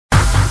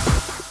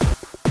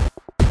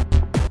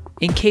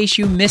In case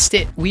you missed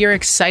it, we are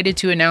excited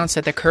to announce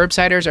that the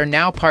Curbsiders are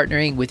now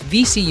partnering with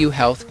VCU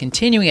Health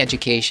Continuing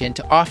Education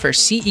to offer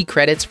CE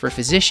credits for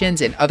physicians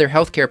and other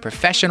healthcare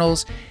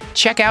professionals.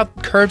 Check out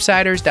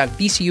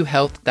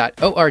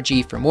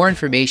curbsiders.vcuhealth.org for more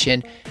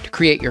information to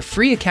create your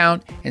free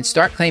account and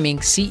start claiming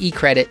CE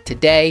credit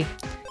today.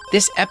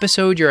 This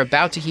episode you're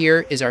about to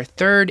hear is our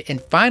third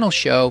and final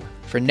show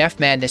for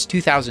NephMadness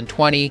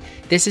 2020.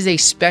 This is a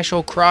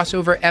special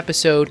crossover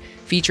episode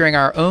featuring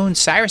our own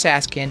Cyrus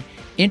Askin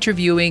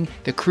interviewing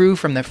the crew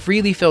from the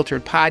Freely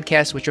Filtered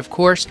podcast, which of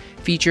course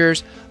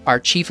features our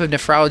Chief of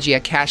Nephrology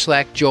at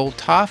Kashlak, Joel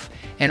Toff,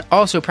 and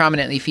also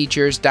prominently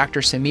features Dr.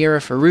 Samira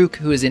Farouk,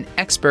 who is an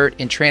expert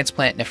in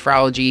transplant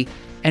nephrology.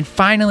 And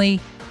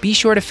finally, be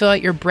sure to fill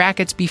out your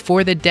brackets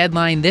before the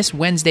deadline this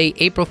Wednesday,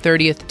 April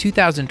 30th,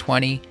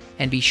 2020,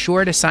 and be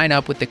sure to sign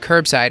up with the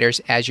Curbsiders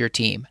as your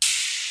team.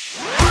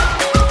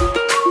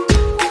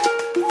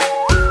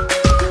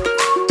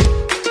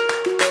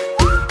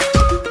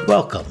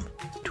 Welcome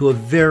to a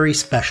very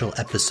special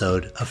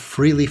episode of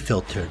Freely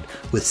Filtered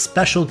with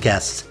special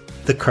guests,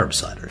 the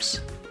Curbsiders.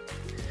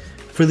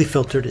 Freely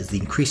Filtered is the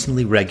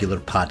increasingly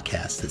regular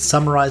podcast that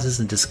summarizes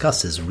and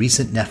discusses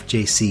recent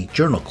NephJC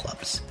journal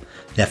clubs.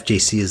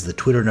 NephJC is the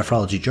Twitter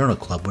nephrology journal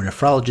club where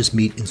nephrologists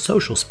meet in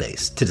social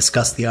space to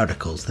discuss the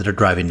articles that are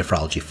driving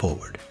nephrology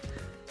forward.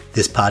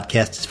 This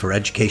podcast is for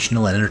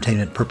educational and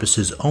entertainment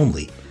purposes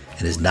only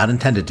and is not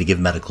intended to give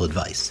medical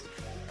advice.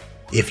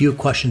 If you have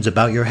questions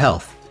about your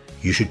health,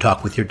 you should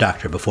talk with your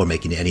doctor before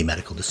making any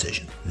medical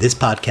decision. This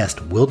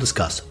podcast will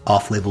discuss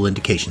off-label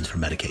indications for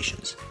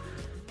medications.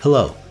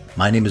 Hello,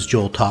 my name is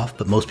Joel Toff,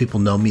 but most people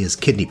know me as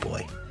Kidney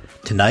Boy.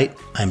 Tonight,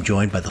 I'm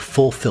joined by the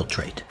full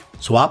filtrate.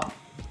 Swap?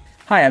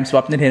 Hi, I'm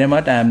Swapnil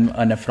Hiramat. I'm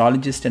a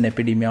nephrologist and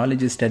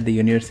epidemiologist at the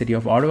University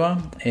of Ottawa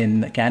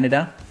in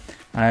Canada.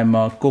 I'm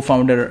the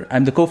co-founder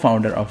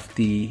of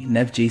the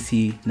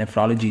NephJC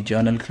Nephrology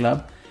Journal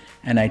Club,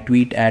 and I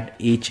tweet at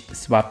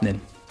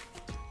 @HSwapnil.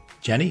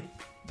 Jenny?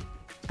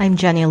 I'm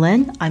Jenny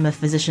Lin. I'm a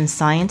physician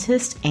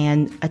scientist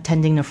and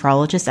attending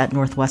nephrologist at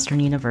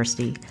Northwestern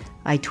University.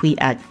 I tweet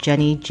at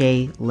Jenny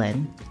J.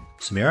 Lin.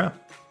 Samira?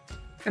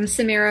 I'm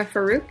Samira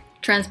Farouk,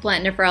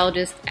 transplant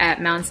nephrologist at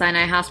Mount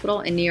Sinai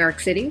Hospital in New York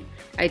City.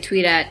 I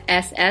tweet at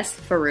SS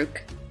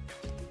Farouk.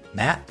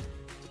 Matt?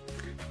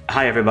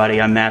 Hi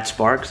everybody, I'm Matt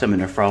Sparks. I'm a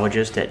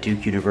nephrologist at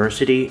Duke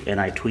University, and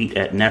I tweet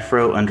at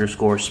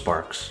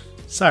nephro_Sparks.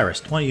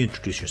 Cyrus, why don't you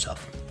introduce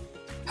yourself?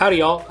 Howdy,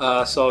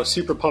 y'all. So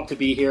super pumped to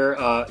be here.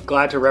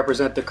 Glad to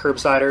represent the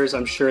Curbsiders.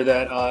 I'm sure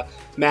that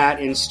Matt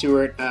and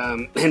Stuart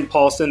and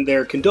Paulson,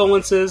 their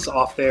condolences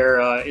off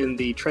there in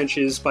the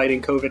trenches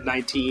fighting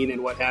COVID-19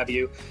 and what have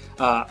you.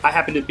 I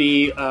happen to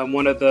be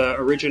one of the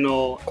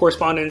original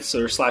correspondents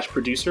or /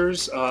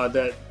 producers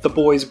that the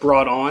boys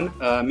brought on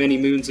many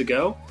moons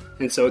ago.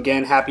 And so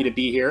again, happy to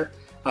be here.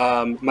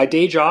 My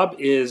day job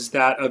is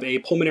that of a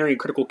pulmonary and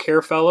critical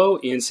care fellow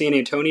in San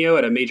Antonio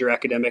at a major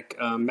academic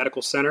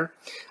medical center.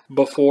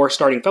 Before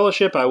starting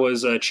fellowship, I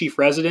was a chief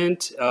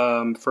resident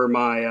for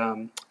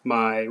my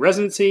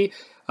residency.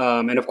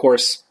 And of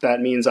course,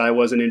 that means I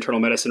was an internal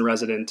medicine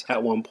resident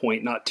at one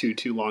point not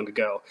too long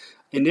ago.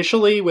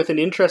 Initially with an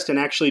interest in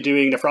actually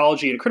doing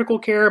nephrology and critical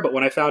care, but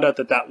when I found out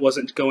that that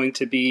wasn't going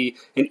to be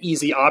an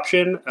easy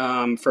option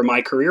for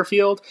my career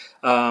field,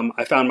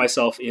 I found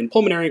myself in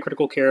pulmonary and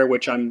critical care,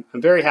 which I'm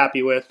very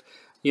happy with.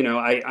 You know,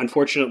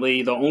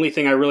 unfortunately, the only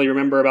thing I really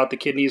remember about the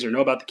kidneys or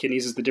know about the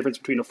kidneys is the difference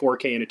between a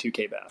 4K and a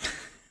 2K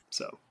bath.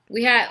 So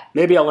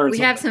maybe I'll learn. We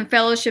have some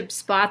fellowship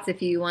spots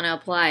if you want to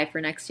apply for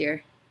next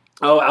year.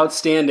 Oh,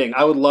 outstanding!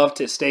 I would love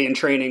to stay in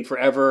training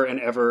forever and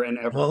ever and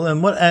ever. Well,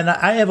 and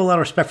I have a lot of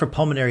respect for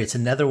pulmonary. It's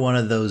another one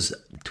of those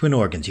twin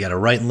organs. You got a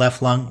right and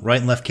left lung, right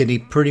and left kidney,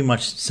 pretty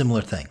much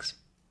similar things.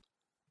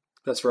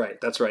 That's right.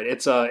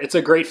 It's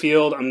a great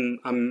field.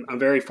 I'm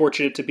very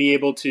fortunate to be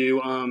able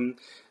to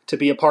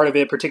be a part of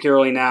it,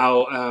 particularly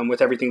now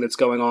with everything that's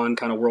going on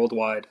kind of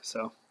worldwide.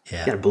 So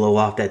yeah, got to blow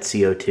off that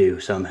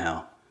CO2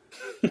 somehow.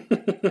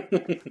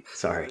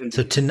 Sorry.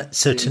 So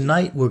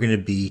tonight we're going to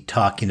be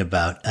talking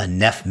about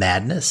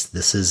NephMadness.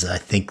 This is, I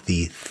think,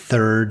 the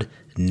third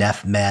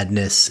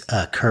NephMadness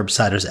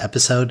Curbsiders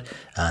episode.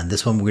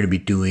 This one we're going to be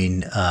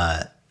doing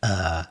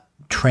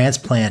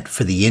Transplant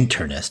for the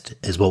Internist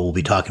is what we'll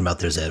be talking about.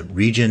 There's a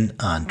region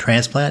on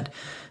transplant,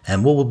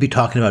 and what we'll be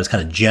talking about is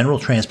kind of general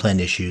transplant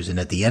issues. And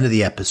at the end of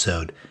the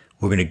episode,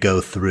 we're going to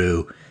go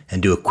through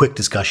and do a quick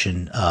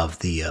discussion of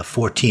the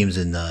 4 teams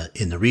in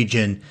the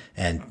region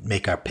and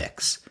make our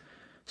picks.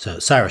 So,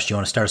 Cyrus, do you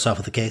want to start us off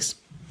with the case?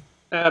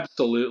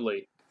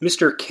 Absolutely.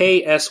 Mr.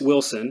 K.S.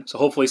 Wilson, so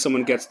hopefully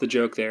someone gets the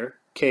joke there,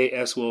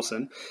 K.S.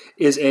 Wilson,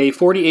 is a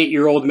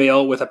 48-year-old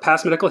male with a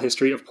past medical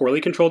history of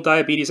poorly controlled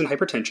diabetes and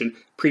hypertension,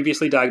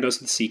 previously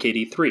diagnosed with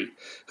CKD3,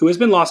 who has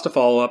been lost to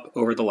follow-up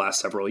over the last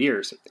several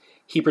years.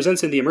 He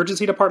presents in the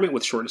emergency department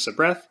with shortness of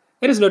breath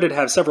and is noted to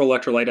have several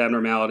electrolyte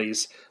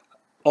abnormalities,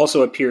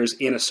 also appears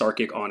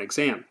anasarchic on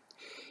exam.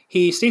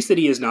 He states that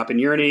he has not been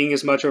urinating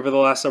as much over the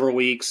last several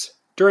weeks,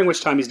 during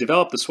which time he's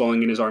developed the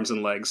swelling in his arms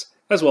and legs,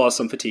 as well as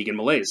some fatigue and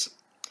malaise.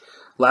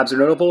 Labs are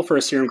notable for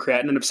a serum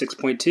creatinine of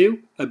 6.2,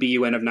 a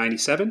BUN of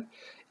 97,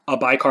 a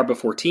bicarb of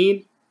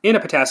 14, and a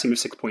potassium of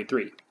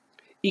 6.3.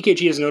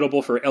 EKG is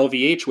notable for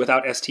LVH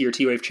without ST or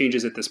T-wave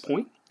changes at this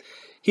point.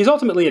 He's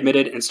ultimately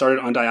admitted and started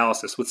on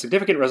dialysis with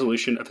significant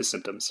resolution of his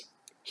symptoms.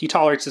 He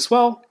tolerates this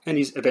well, and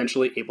he's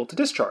eventually able to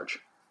discharge.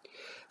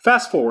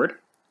 Fast forward,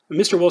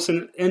 Mr.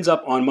 Wilson ends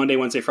up on Monday,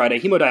 Wednesday, Friday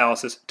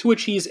hemodialysis, to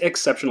which he's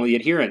exceptionally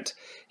adherent.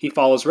 He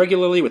follows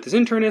regularly with his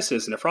internist,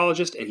 his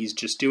nephrologist, and he's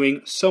just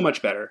doing so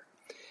much better.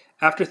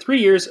 After 3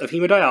 years of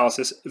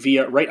hemodialysis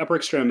via right upper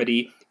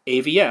extremity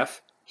AVF,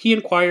 he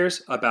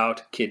inquires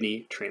about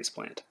kidney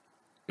transplant.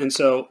 And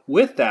so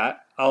with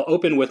that, I'll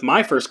open with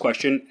my first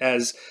question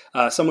as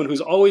someone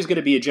who's always going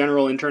to be a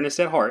general internist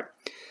at heart.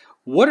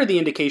 What are the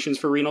indications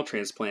for renal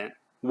transplant?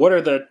 What are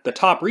the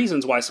top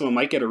reasons why someone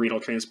might get a renal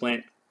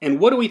transplant?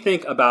 And what do we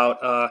think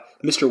about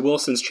Mr.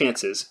 Wilson's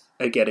chances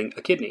at getting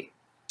a kidney?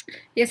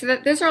 Yeah, so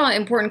those are all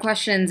important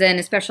questions, and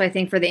especially I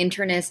think for the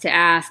internist to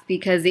ask,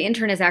 because the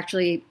internist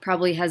actually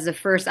probably has the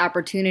first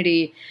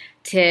opportunity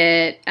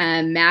to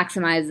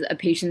maximize a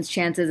patient's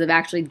chances of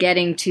actually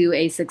getting to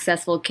a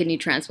successful kidney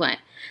transplant.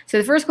 So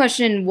the first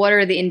question, what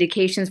are the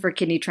indications for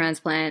kidney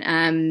transplant?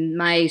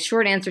 My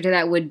short answer to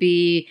that would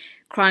be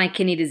chronic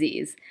kidney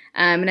disease.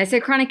 And I say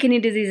chronic kidney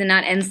disease and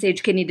not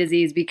end-stage kidney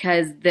disease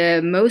because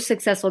the most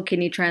successful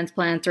kidney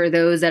transplants are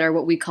those that are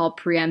what we call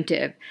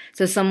preemptive.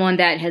 So someone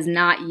that has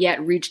not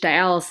yet reached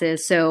dialysis.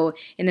 So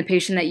in the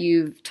patient that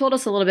you've told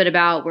us a little bit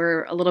about,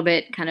 we're a little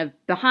bit kind of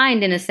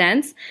behind in a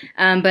sense.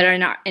 But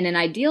in an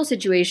ideal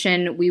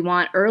situation, we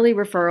want early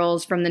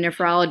referrals from the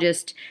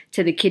nephrologist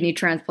to the kidney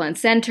transplant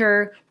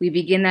center. We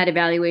begin that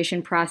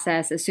evaluation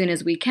process as soon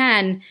as we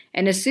can.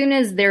 And as soon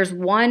as there's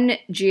one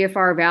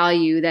GFR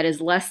value that is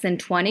less than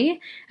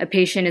 20, a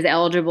patient is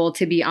eligible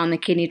to be on the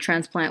kidney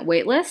transplant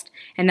wait list,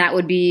 and that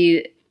would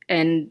be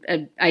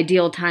an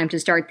ideal time to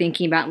start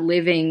thinking about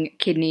living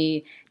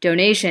kidney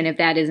donation if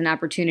that is an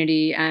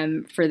opportunity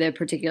for the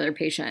particular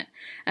patient.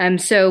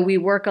 So we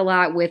work a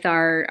lot with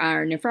our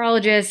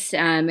nephrologists,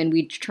 and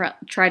we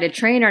try to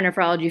train our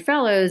nephrology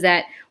fellows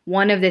that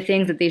one of the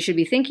things that they should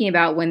be thinking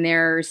about when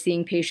they're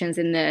seeing patients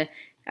in the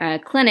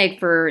clinic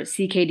for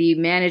CKD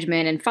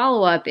management and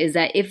follow-up is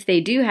that if they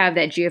do have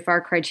that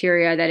GFR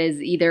criteria that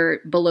is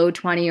either below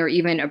 20 or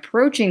even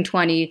approaching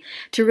 20,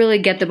 to really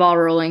get the ball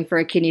rolling for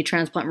a kidney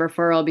transplant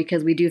referral,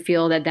 because we do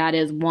feel that that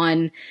is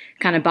one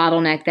kind of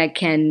bottleneck that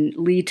can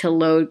lead to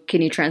low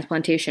kidney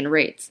transplantation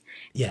rates.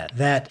 Yeah,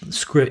 that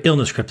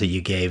illness script that you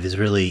gave is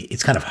really,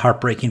 it's kind of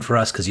heartbreaking for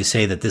us because you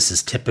say that this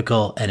is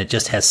typical and it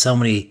just has so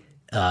many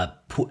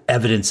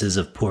evidences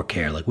of poor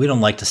care. Like, we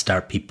don't like to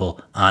start people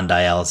on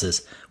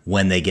dialysis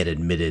when they get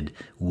admitted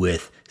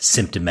with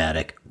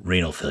symptomatic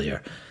renal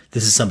failure.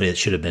 This is somebody that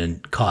should have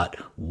been caught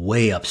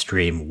way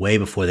upstream, way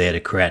before they had a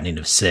creatinine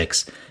of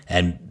 6,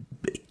 and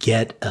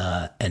get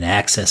an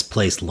access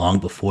placed long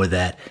before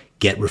that,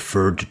 get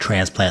referred to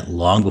transplant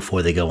long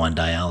before they go on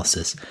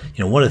dialysis.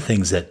 You know, one of the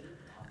things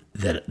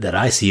that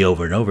I see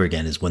over and over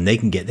again is when they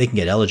can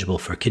get eligible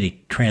for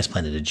kidney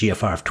transplant at a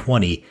GFR of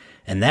 20,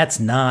 and that's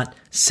not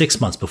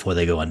 6 months before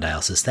they go on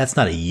dialysis. That's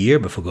not a year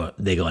before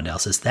they go on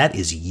dialysis. That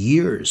is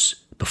years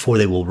before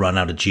they will run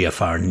out of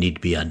GFR and need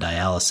to be on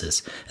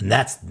dialysis.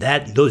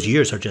 And those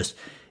years are just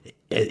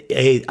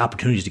A,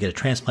 opportunities to get a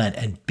transplant,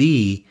 and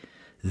B,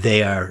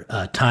 they are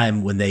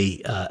time when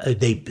they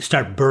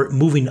start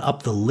moving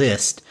up the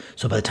list.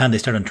 So by the time they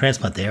start on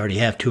transplant, they already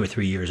have 2 or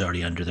 3 years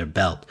already under their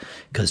belt,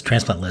 because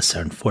transplant lists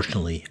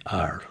unfortunately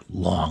are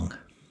long.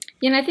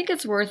 Yeah, and I think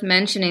it's worth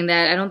mentioning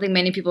that I don't think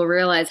many people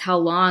realize how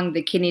long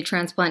the kidney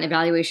transplant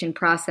evaluation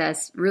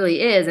process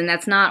really is. And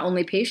that's not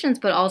only patients,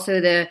 but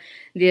also the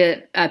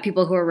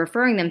people who are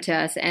referring them to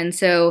us. And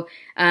so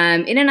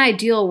in an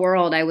ideal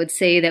world, I would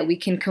say that we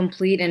can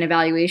complete an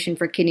evaluation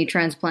for kidney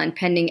transplant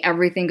pending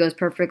everything goes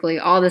perfectly,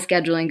 all the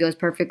scheduling goes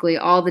perfectly,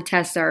 all the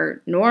tests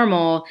are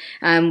normal,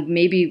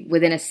 maybe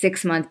within a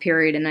 6-month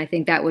period. And I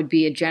think that would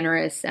be a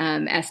generous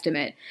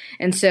estimate.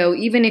 And so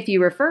even if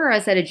you refer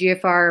us at a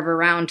GFR of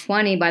around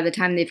 20, by the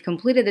time they've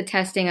completed the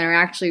testing and are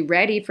actually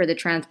ready for the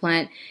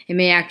transplant, it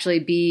may actually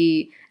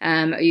be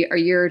a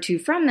year or two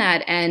from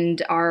that.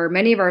 And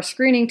many of our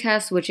screening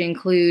tests, which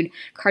include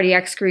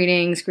cardiac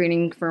screening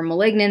for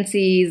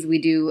malignancies, we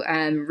do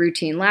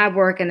routine lab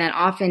work, and that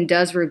often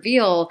does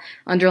reveal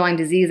underlying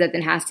disease that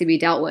then has to be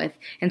dealt with.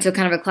 And so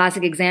kind of a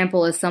classic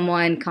example is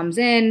someone comes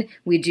in,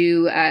 we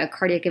do a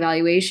cardiac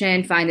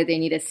evaluation, find that they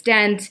need a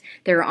stent,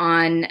 they're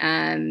on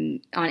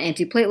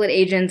antiplatelet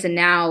agents, and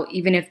now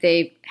even if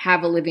they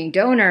have a living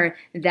donor,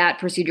 that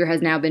procedure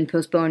has now been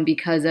postponed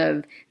because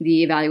of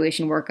the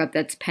evaluation workup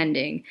that's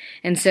pending.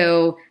 And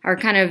so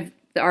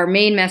our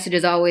main message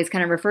is always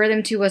kind of refer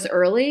them to us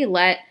early.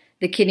 Let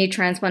the kidney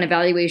transplant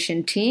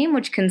evaluation team,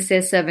 which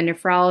consists of a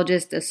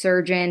nephrologist, a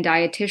surgeon,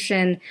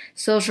 dietitian,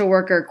 social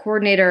worker,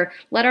 coordinator,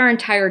 let our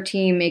entire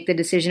team make the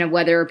decision of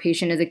whether a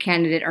patient is a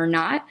candidate or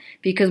not.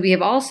 Because we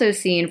have also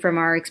seen from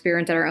our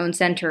experience at our own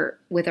center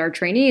with our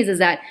trainees is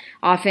that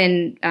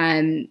often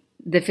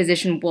the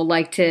physician will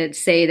like to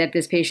say that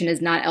this patient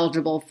is not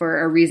eligible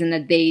for a reason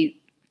that they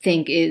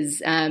think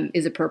is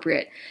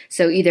appropriate.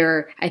 So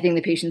either I think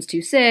the patient's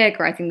too sick,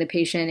 or I think the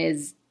patient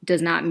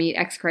does not meet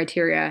X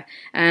criteria.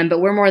 But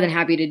we're more than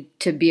happy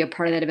to be a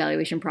part of that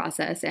evaluation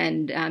process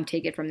and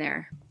take it from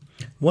there.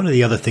 One of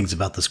the other things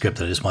about the script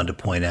that I just wanted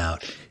to point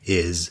out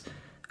is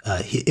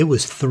it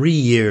was 3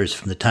 years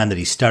from the time that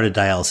he started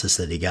dialysis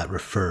that he got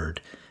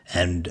referred.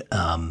 And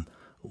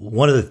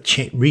one of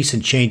the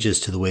recent changes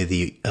to the way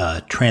the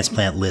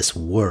transplant lists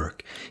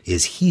work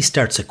is he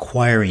starts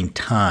acquiring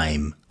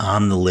time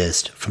on the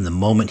list from the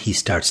moment he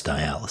starts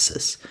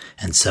dialysis.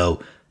 And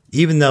so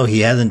even though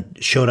he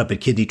hasn't showed up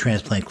at kidney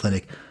transplant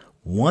clinic,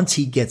 once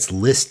he gets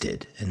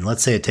listed, and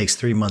let's say it takes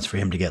 3 months for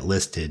him to get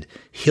listed,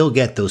 he'll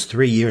get those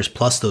 3 years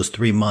plus those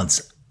 3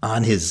 months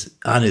on his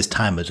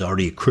time that's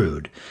already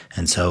accrued.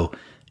 And so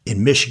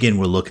in Michigan,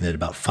 we're looking at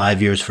about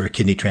 5 years for a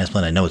kidney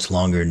transplant. I know it's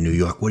longer in New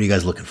York. What are you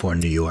guys looking for in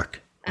New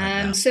York?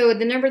 So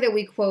the number that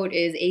we quote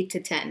is 8 to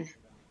 10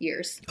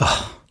 years.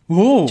 Oh,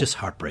 Whoa. Just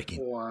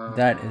heartbreaking. Wow.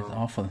 That is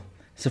awful.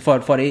 So for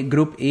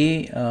Group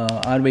A,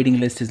 our waiting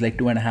list is like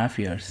 2.5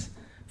 years.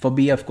 For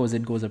B, of course,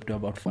 it goes up to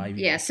about 5 years.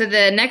 Yeah, so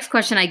the next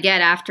question I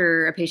get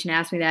after a patient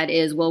asks me that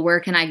is, well, where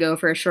can I go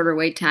for a shorter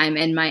wait time?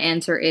 And my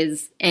answer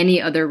is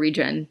any other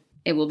region.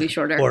 It will be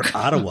shorter. Or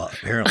Ottawa,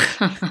 apparently.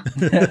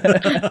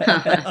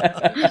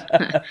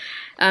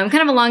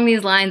 Kind of along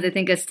these lines, I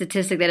think a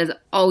statistic that is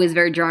always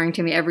very jarring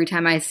to me every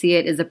time I see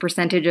it is the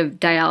percentage of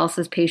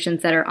dialysis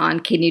patients that are on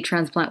kidney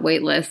transplant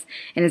wait lists,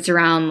 and it's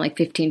around like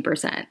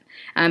 15%.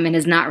 And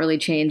has not really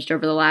changed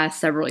over the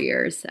last several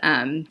years.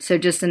 So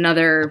just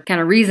another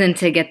kind of reason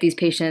to get these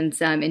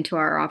patients into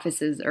our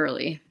offices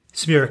early.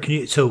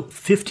 Samira, so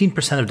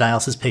 15% of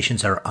dialysis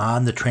patients are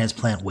on the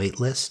transplant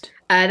wait list?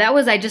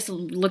 I just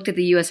looked at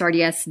the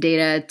USRDS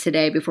data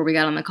today before we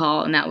got on the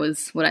call, and that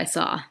was what I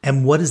saw.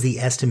 And what is the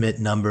estimate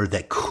number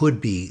that could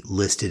be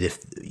listed if,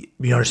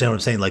 you understand what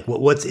I'm saying? Like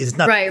it's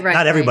not,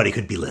 not everybody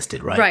could be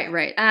listed, right?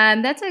 Right.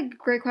 That's a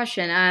great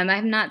question. I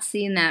have not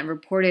seen that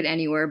reported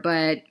anywhere,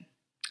 but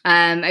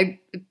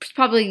it's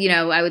probably,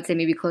 I would say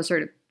maybe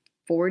closer to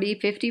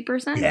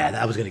 40-50%. Yeah,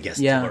 I was going to guess.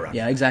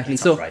 Yeah, exactly.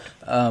 So right.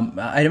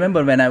 I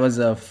remember when I was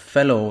a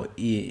fellow,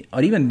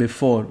 or even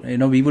before,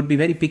 we would be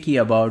very picky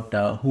about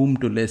whom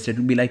to list. It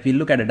would be like we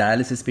look at a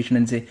dialysis patient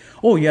and say,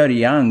 oh, you're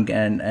young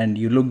and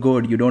you look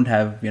good. You don't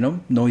have,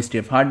 no history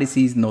of heart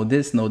disease, no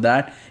this, no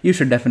that. You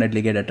should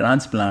definitely get a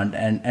transplant.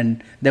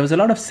 And there was a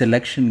lot of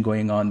selection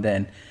going on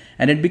then.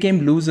 And it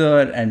became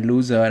looser,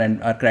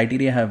 and our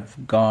criteria have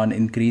gone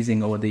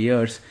increasing over the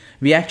years.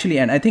 We actually,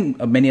 and I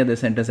think many other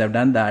centers have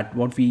done that,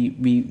 what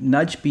we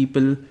nudge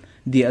people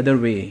the other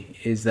way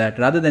is that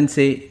rather than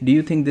say, do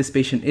you think this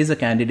patient is a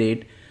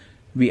candidate,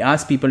 we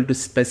ask people to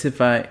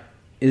specify,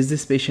 is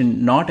this patient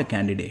not a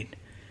candidate?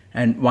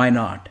 And why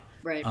not?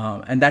 Right.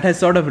 And that has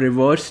sort of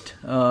reversed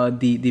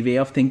the way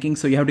of thinking.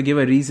 So you have to give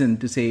a reason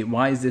to say,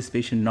 why is this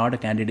patient not a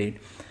candidate?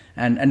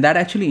 And that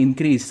actually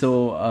increased.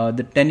 So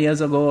the 10 years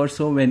ago or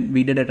so, when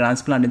we did a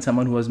transplant in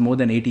someone who was more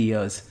than 80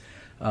 years,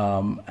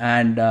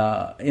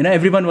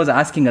 everyone was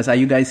asking us, are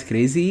you guys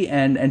crazy?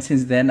 And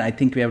since then, I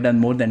think we have done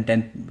more than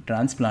 10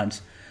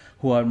 transplants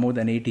who are more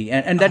than 80.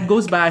 And that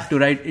goes back to,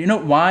 right,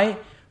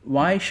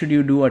 why should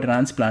you do a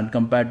transplant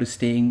compared to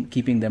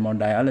keeping them on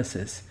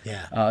dialysis?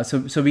 Yeah.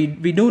 So we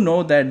do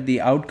know that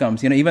the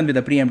outcomes, even with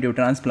a preemptive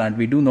transplant,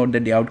 we do know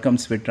that the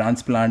outcomes with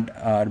transplant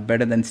are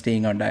better than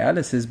staying on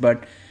dialysis,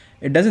 but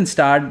it doesn't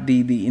start,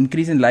 the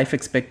increase in life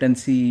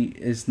expectancy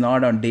is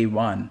not on day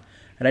one,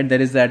 right? There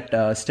is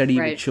that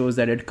study which shows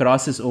that it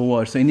crosses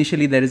over. So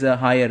initially there is a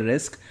higher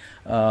risk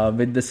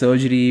with the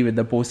surgery, with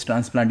the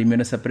post-transplant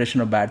immunosuppression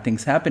of bad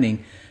things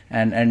happening.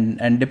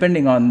 And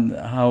depending on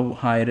how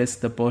high risk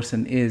the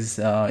person is,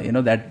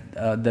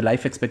 the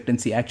life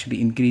expectancy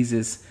actually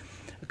increases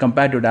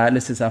compared to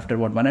dialysis after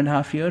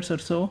 1.5 years or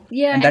so.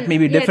 Yeah. And that may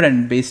be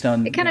different based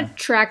on... It kind of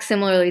tracks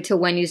similarly to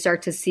when you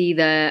start to see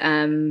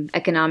the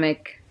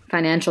economic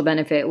financial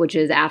benefit, which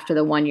is after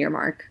the 1 year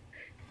mark,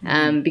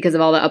 because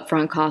of all the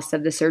upfront costs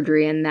of the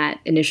surgery and that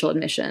initial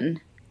admission.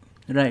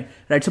 Right.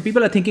 So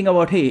people are thinking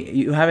about, hey,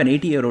 you have an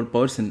 80-year-old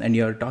person and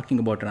you're talking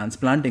about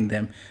transplanting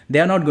them. They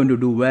are not going to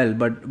do well,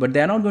 but they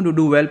are not going to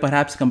do well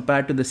perhaps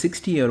compared to the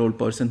 60-year-old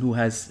person who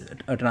has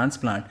a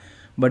transplant.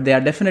 But they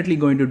are definitely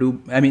going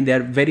to they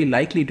are very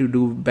likely to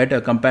do better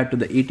compared to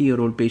the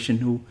 80-year-old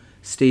patient who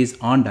stays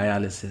on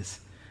dialysis.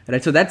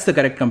 Right, so that's the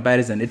correct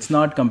comparison. It's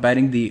not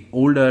comparing the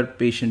older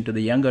patient to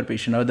the younger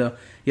patient, or the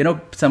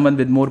someone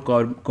with more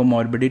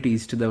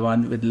comorbidities to the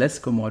one with less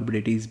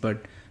comorbidities.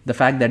 But the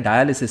fact that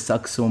dialysis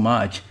sucks so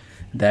much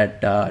that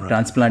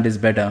transplant is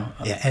better.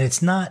 Yeah, and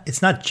it's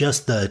not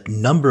just the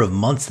number of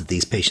months that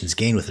these patients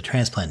gain with a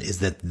transplant, is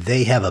that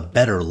they have a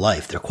better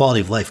life. Their quality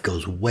of life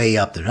goes way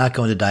up. They're not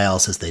going to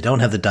dialysis. They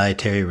don't have the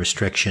dietary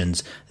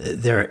restrictions.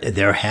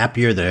 They're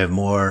happier. They have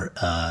more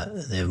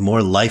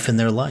life in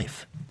their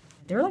life.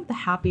 They're like the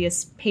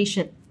happiest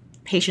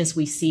patients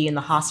we see in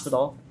the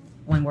hospital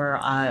when we're,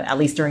 at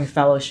least during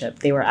fellowship.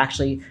 They were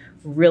actually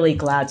really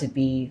glad to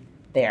be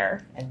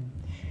there.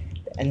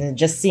 And then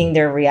just seeing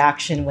their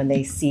reaction when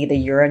they see the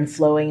urine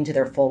flowing into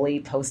their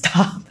Foley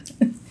post-op.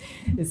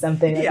 is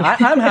something. Yeah,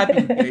 I'm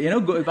happy.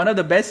 One of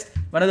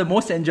the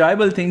most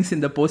enjoyable things in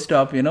the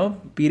post-op,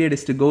 period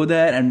is to go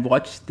there and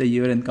watch the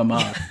urine come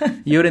out.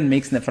 Urine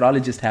makes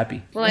nephrologists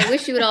happy. Well, I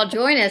wish you would all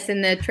join us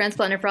in the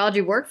transplant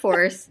nephrology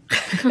workforce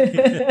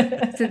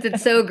since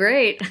it's so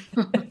great.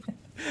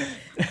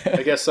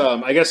 I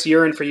guess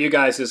urine for you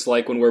guys is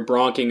like when we're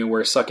bronching and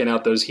we're sucking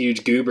out those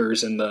huge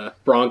goobers in the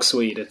bronch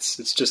suite.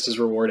 It's just as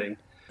rewarding.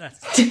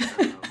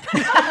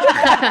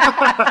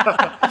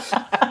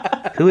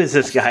 Who is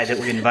this guy that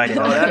we invited?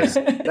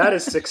 That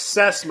is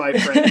success, my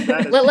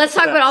friend. Let's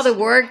talk about all the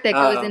work that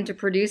goes into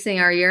producing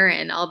our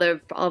urine, all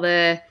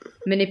the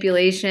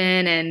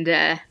manipulation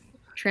and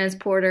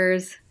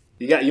transporters.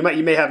 You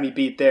may have me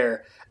beat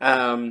there.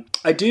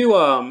 I did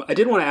want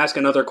to ask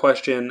another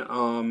question,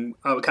 kind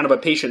of a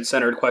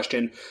patient-centered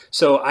question.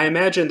 So I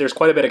imagine there's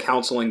quite a bit of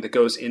counseling that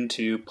goes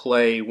into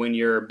play when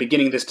you're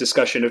beginning this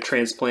discussion of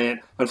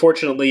transplant.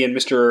 Unfortunately, in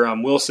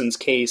Mr. Wilson's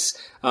case,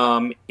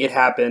 it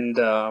happened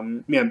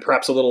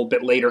perhaps a little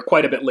bit later,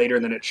 quite a bit later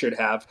than it should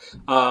have.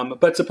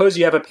 But suppose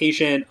you have a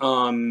patient,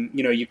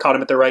 you caught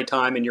him at the right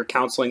time and you're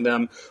counseling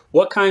them.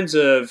 What kinds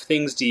of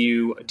things do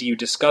you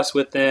discuss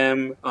with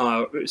them,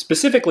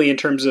 specifically in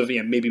terms of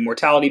maybe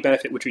mortality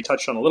benefit, which we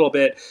touched on a little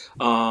bit,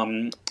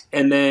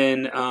 and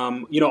then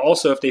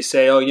also if they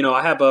say,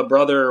 I have a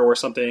brother or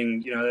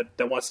something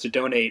that wants to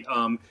donate,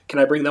 can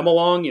I bring them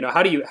along?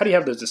 How do you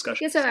have those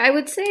discussions? Yeah, so I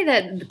would say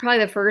that probably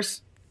the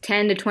first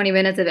 10 to 20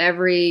 minutes of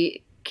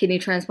every kidney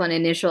transplant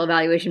initial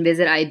evaluation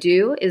visit I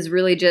do is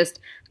really just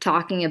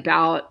talking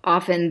about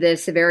often the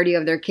severity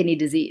of their kidney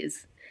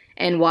disease.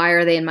 And why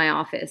are they in my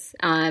office?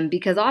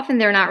 Because often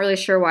they're not really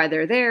sure why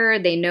they're there.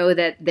 They know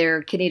that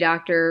their kidney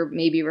doctor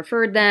maybe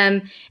referred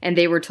them, and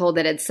they were told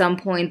that at some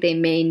point they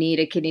may need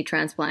a kidney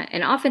transplant.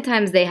 And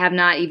oftentimes they have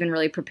not even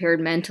really prepared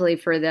mentally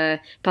for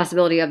the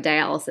possibility of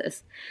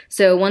dialysis.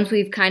 So once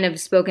we've kind of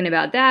spoken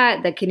about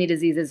that kidney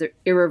disease is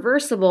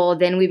irreversible,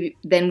 then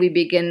we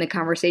begin the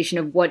conversation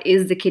of what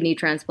is the kidney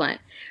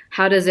transplant?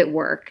 How does it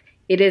work?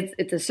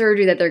 It's a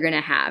surgery that they're going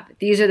to have.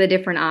 These are the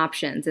different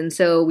options. And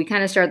so we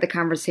kind of start the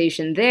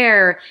conversation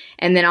there.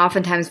 And then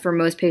oftentimes for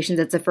most patients,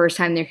 it's the first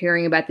time they're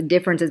hearing about the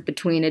differences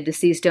between a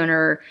deceased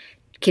donor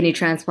kidney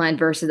transplant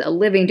versus a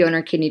living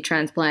donor kidney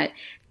transplant.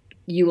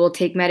 You will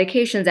take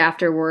medications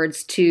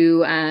afterwards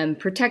to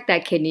protect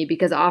that kidney,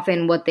 because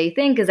often what they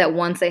think is that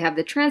once they have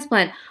the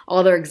transplant,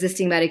 all their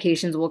existing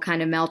medications will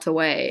kind of melt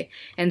away.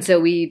 And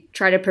so we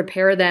try to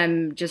prepare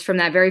them just from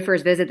that very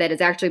first visit that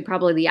it's actually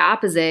probably the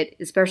opposite,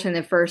 especially in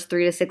the first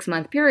 3 to 6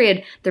 month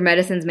period. Their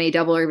medicines may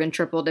double or even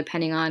triple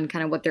depending on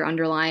kind of what their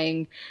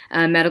underlying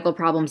medical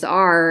problems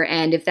are.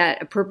 And if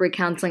that appropriate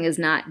counseling is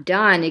not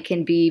done, it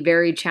can be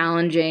very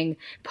challenging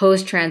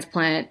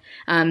post-transplant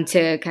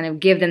to kind of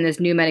give them this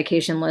new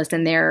medication list,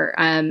 and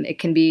it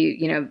can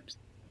be,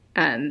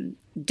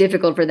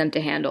 difficult for them to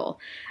handle.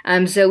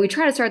 So we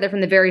try to start that from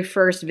the very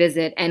first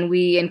visit, and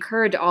we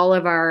encourage all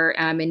of our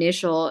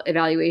initial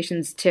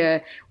evaluations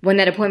to, when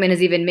that appointment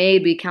is even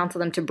made, we counsel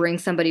them to bring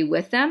somebody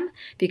with them,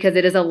 because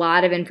it is a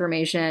lot of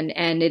information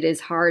and it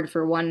is hard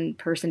for one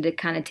person to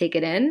kind of take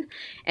it in.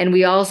 And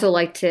we also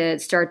like to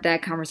start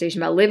that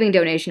conversation about living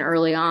donation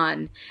early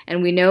on.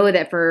 And we know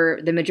that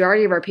for the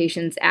majority of our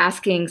patients,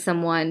 asking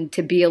someone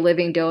to be a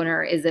living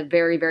donor is a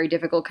very, very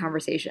difficult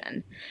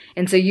conversation.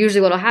 And so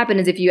usually what will happen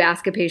is if you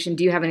ask a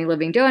patient, do you have any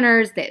living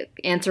donors? The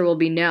answer will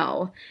be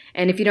no.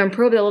 And if you don't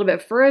probe it a little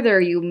bit further,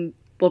 you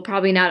will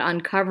probably not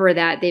uncover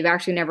that they've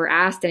actually never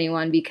asked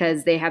anyone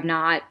because they have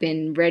not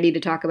been ready to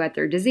talk about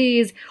their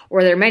disease,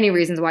 or there are many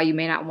reasons why you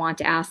may not want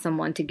to ask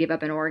someone to give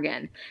up an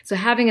organ. So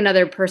having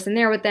another person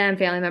there with them,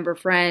 family member,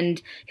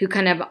 friend, who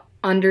kind of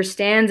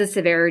understands the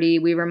severity,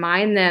 we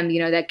remind them,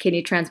 that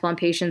kidney transplant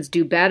patients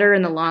do better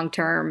in the long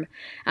term.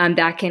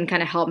 That can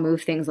kind of help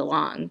move things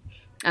along.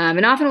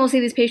 And often we'll see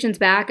these patients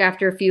back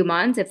after a few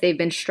months if they've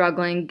been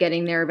struggling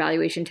getting their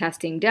evaluation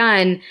testing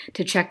done,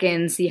 to check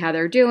in, see how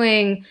they're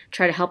doing,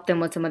 try to help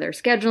them with some of their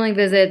scheduling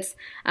visits.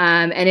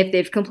 And if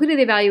they've completed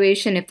the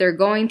evaluation, if they're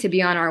going to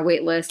be on our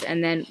wait list,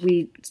 and then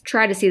we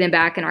try to see them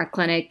back in our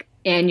clinic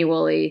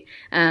annually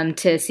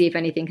to see if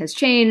anything has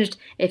changed,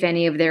 if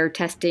any of their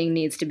testing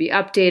needs to be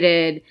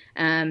updated,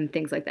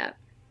 things like that.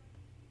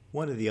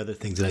 One of the other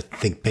things that I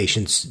think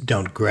patients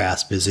don't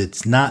grasp is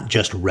it's not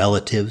just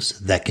relatives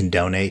that can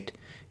donate.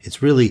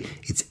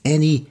 It's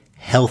any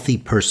healthy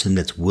person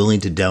that's willing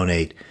to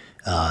donate.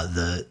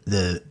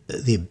 The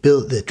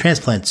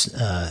transplants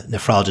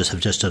nephrologists have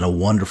just done a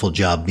wonderful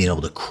job being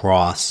able to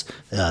cross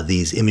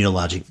these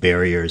immunologic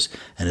barriers.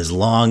 And as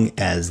long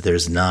as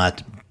there's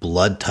not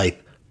blood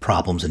type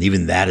problems, and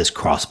even that is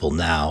crossable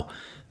now,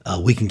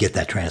 we can get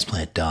that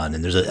transplant done.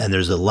 And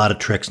there's a lot of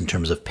tricks in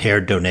terms of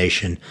paired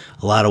donation,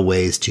 a lot of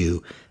ways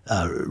to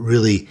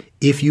really,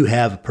 if you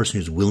have a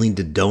person who's willing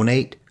to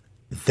donate,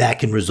 that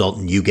can result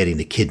in you getting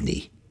a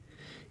kidney,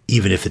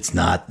 even if it's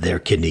not their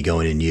kidney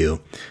going in you.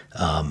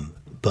 It's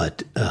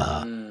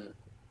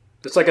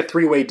like a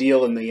 3-way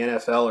deal in the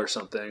NFL or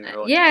something.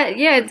 Or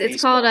it's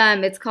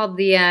called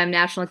the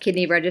National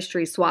Kidney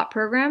Registry Swap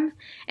Program.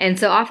 And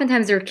so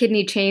oftentimes there are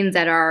kidney chains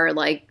that are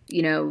like,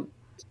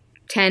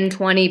 10,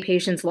 20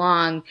 patients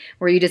long,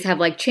 where you just have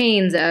like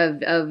chains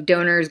of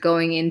donors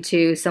going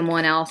into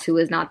someone else who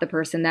is not the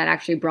person that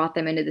actually brought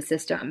them into the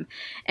system.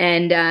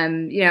 And,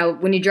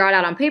 when you draw it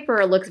out on paper,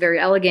 it looks very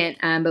elegant.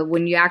 But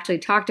when you actually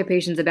talk to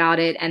patients about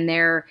it and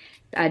they're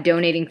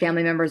donating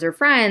family members or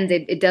friends,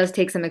 it does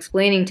take some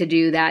explaining to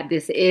do that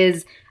this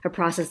is a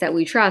process that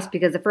we trust,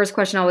 because the first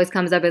question always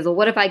comes up is, well,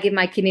 what if I give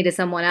my kidney to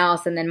someone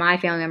else and then my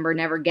family member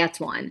never gets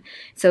one?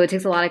 So it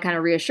takes a lot of kind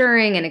of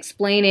reassuring and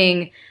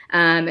explaining,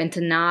 and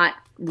to not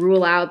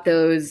rule out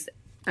those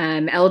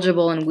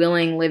eligible and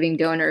willing living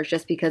donors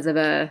just because of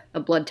a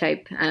blood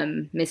type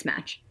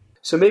mismatch.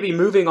 So maybe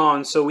moving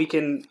on, so we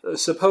can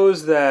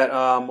suppose that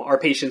our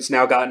patient's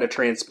now gotten a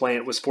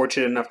transplant, was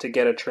fortunate enough to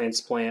get a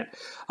transplant,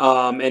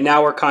 and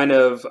now we're kind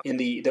of in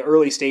the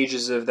early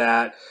stages of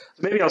that.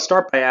 Maybe I'll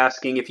start by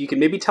asking if you can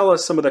maybe tell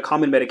us some of the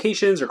common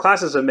medications or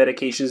classes of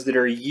medications that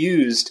are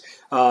used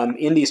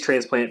in these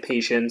transplant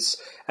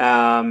patients,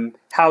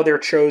 how they're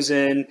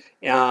chosen,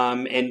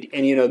 and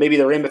maybe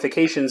the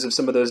ramifications of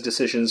some of those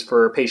decisions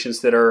for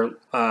patients that are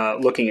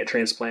looking at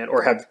transplant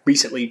or have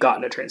recently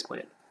gotten a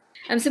transplant.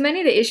 So many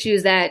of the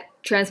issues that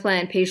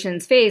transplant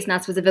patients face,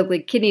 not specifically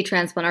kidney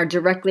transplant, are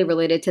directly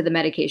related to the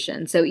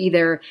medication. So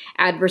either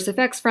adverse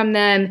effects from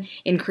them,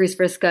 increased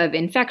risk of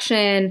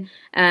infection,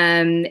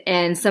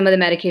 and some of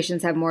the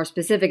medications have more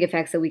specific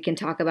effects that we can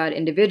talk about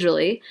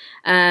individually.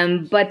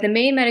 But the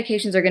main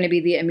medications are going to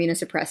be the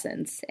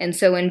immunosuppressants. And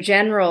so in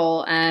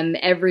general,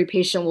 every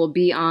patient will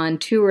be on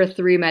 2 or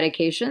 3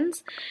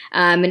 medications,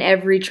 and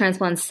every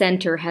transplant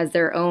center has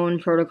their own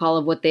protocol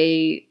of what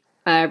they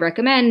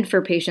recommend for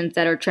patients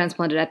that are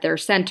transplanted at their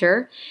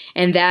center.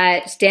 And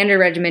that standard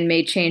regimen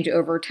may change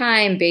over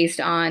time based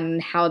on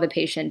how the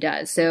patient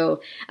does.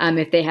 So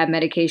if they have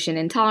medication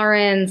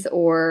intolerance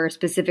or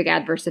specific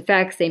adverse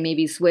effects, they may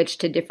be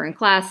switched to different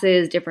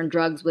classes, different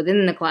drugs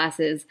within the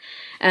classes.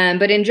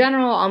 But in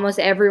general, almost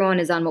everyone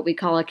is on what we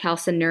call a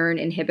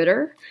calcineurin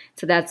inhibitor.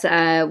 So that's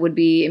would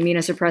be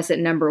immunosuppressant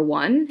number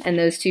 1. And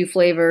those 2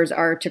 flavors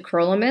are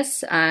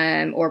tacrolimus,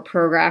 or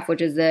Prograf,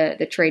 which is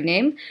the trade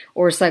name,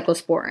 or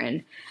cyclosporin.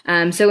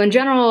 So in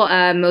general,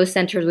 most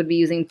centers would be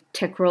using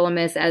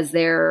tacrolimus as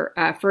their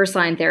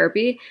first-line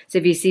therapy. So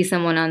if you see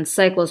someone on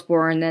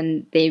cyclosporin,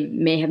 then they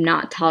may have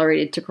not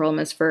tolerated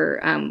tacrolimus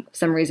for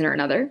some reason or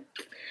another.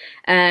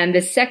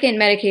 The second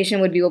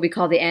medication would be what we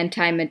call the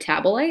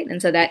anti-metabolite,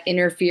 and so that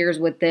interferes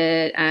with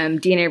the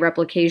DNA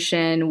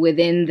replication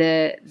within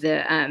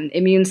the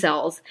immune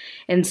cells.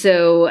 And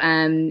so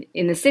in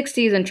the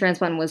 60s, when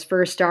transplant was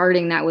first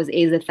starting, that was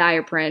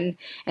azathioprine,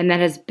 and that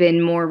has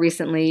been more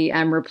recently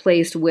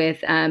replaced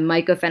with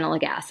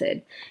mycophenolic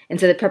acid. And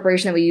so the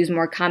preparation that we use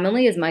more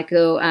commonly is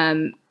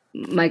mycophenolate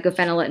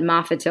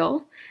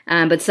mofetil,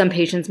 but some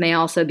patients may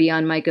also be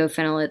on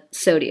mycophenolate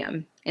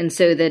sodium. And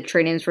so the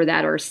trade names for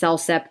that are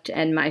Cellcept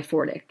and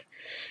Myfortic.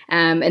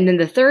 And then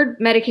the third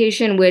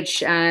medication,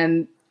 which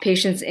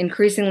patients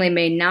increasingly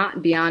may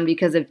not be on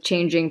because of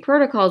changing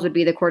protocols, would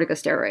be the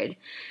corticosteroid.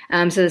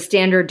 So the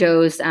standard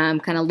dose,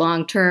 kind of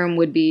long-term,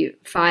 would be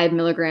 5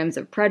 milligrams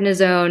of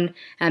prednisone,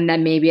 and that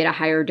may be at a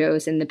higher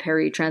dose in the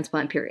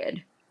peri-transplant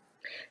period.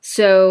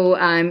 So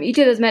each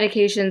of those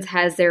medications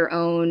has their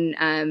own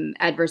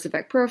adverse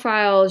effect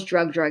profiles,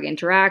 drug-drug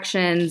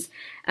interactions.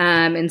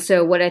 And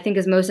so what I think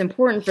is most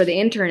important for the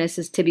internist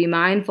is to be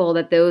mindful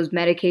that those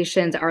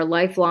medications are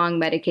lifelong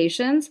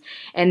medications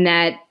and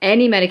that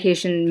any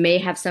medication may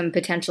have some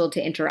potential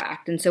to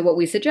interact. And so what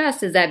we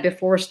suggest is that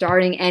before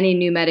starting any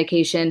new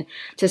medication,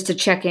 just to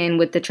check in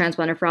with the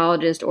transplant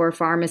nephrologist or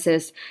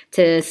pharmacist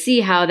to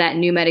see how that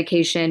new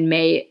medication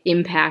may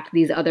impact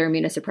these other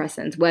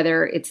immunosuppressants,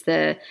 whether it's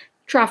the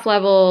trough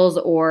levels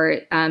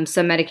or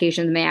some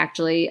medications may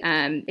actually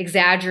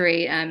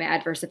exaggerate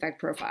adverse effect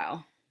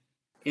profile.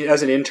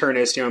 As an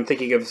internist, I'm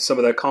thinking of some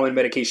of the common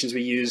medications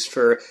we use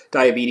for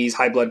diabetes,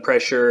 high blood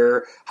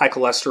pressure, high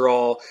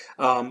cholesterol.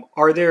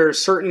 Are there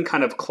certain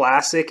kind of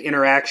classic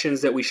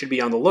interactions that we should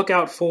be on the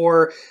lookout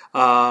for?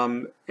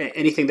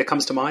 Anything that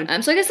comes to mind?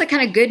 So I guess the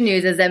kind of good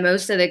news is that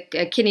most of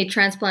the kidney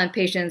transplant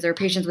patients or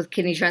patients with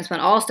kidney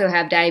transplant also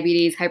have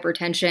diabetes,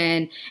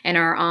 hypertension, and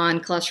are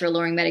on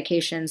cholesterol-lowering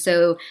medication.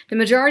 So the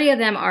majority of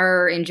them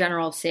are, in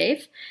general,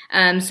 safe.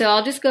 So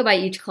I'll just go by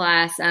each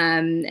class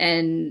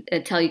and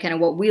tell you kind of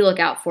what we look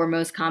out for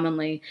most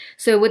commonly.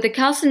 So with the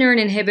calcineurin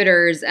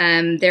inhibitors,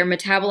 they're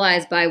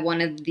metabolized by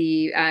one of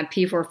the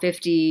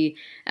P450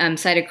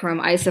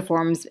 cytochrome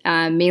isoforms,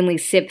 mainly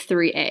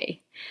CYP3A.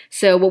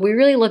 So what we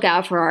really look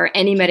out for are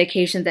any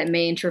medications that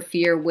may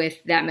interfere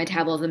with that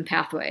metabolism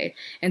pathway.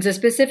 And so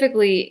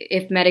specifically,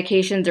 if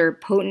medications are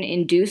potent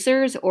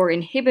inducers or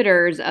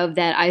inhibitors of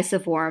that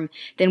isoform,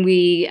 then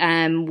we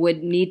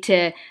would need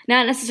to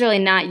not necessarily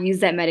not use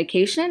that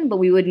medication, but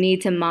we would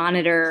need to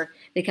monitor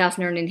the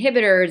calcineurin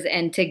inhibitors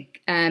and to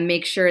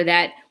make sure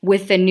that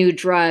with the new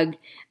drug,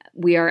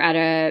 we are at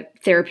a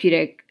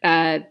therapeutic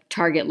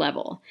target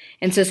level.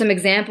 And so some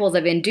examples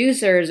of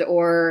inducers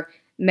or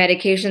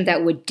medications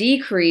that would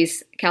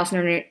decrease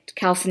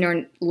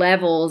calcineurin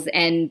levels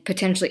and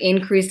potentially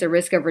increase the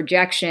risk of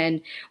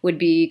rejection would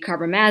be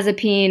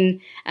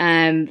carbamazepine,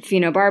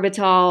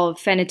 phenobarbital,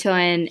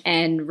 phenytoin,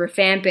 and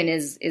rifampin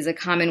is a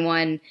common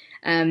one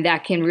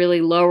that can really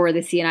lower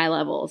the CNI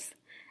levels.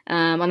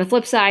 On the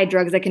flip side,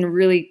 drugs that can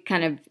really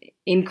kind of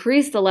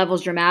increase the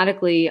levels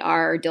dramatically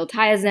are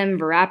diltiazem,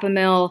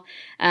 verapamil,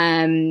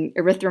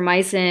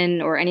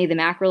 erythromycin, or any of the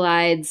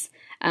macrolides,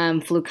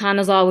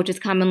 fluconazole, which is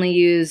commonly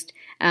used,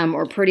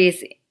 or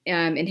protease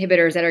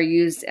inhibitors that are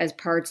used as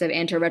parts of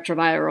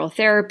antiretroviral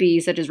therapy,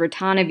 such as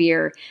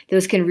ritonavir.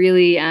 Those can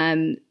really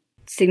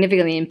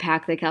significantly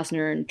impact the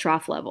calcineurin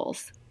trough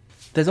levels.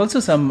 There's also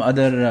some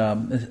other,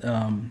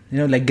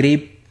 like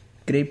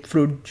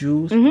grapefruit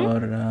juice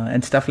or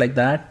and stuff like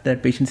that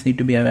patients need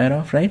to be aware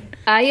of, right?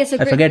 Yes.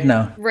 I forget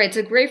now. Right.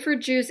 So grapefruit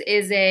juice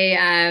is a...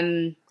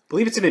 I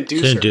believe it's an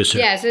inducer.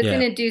 Yeah, so it's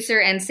an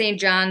inducer, and St.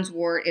 John's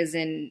wort is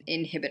an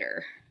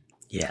inhibitor.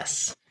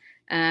 Yes.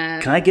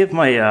 Can I give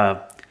my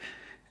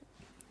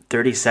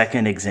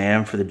 30-second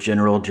exam for the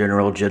general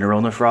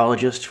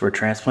nephrologist for a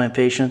transplant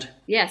patient?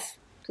 Yes,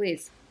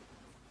 please.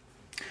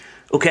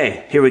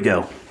 Okay, here we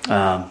go.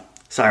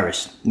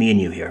 Cyrus, me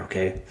and you here,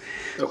 okay?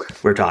 Okay.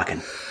 We're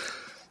talking.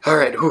 All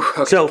right.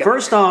 Okay, so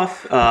first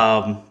off,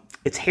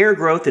 it's hair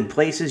growth in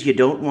places you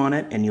don't want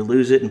it, and you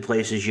lose it in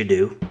places you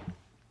do.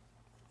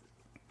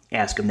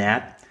 Ask them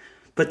that.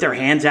 Put their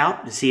hands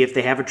out to see if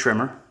they have a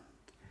tremor.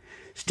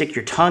 Stick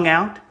your tongue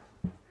out,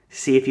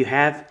 see if you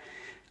have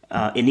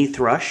any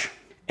thrush,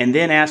 and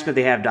then ask if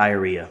they have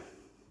diarrhea.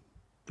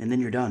 And then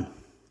you're done.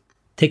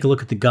 Take a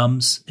look at the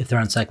gums. If they're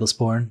on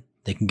cyclosporin,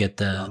 they can get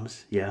the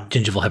gums,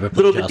 gingival hyperplasia.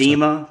 Little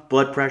edema,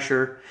 blood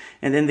pressure,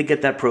 and then they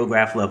get that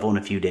prograph level in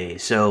a few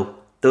days. So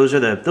those are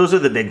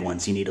the big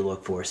ones you need to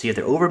look for. See if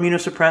they're over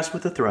immunosuppressed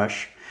with the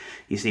thrush.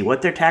 You see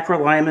what their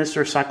tacrolimus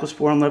or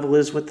cyclosporin level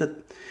is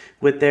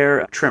with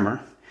their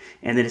tremor,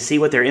 and then to see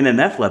what their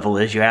MMF level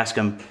is, you ask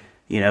them,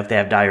 if they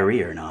have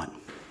diarrhea or not.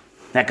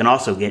 That can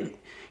also get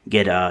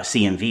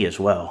CMV as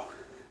well.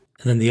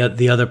 And then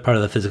the other part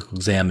of the physical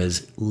exam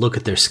is look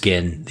at their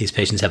skin. These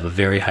patients have a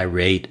very high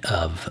rate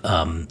of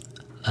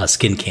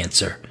skin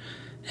cancer,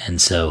 and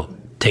so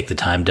take the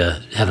time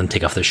to have them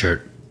take off their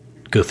shirt,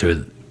 go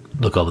through,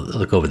 look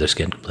over their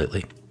skin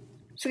completely.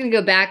 So I'm going to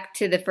go back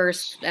to the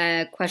first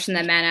question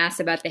that Matt asked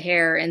about the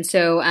hair. And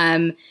so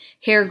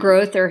hair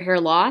growth or hair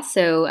loss,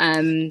 so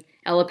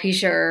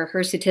alopecia or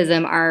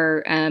hirsutism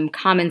are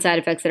common side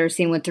effects that are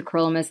seen with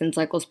tacrolimus and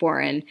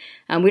cyclosporin.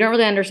 We don't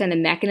really understand the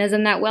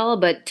mechanism that well,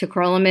 but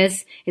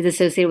tacrolimus is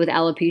associated with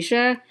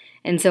alopecia.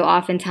 And so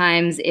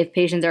oftentimes if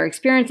patients are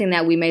experiencing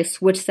that, we may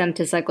switch them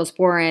to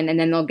cyclosporin, and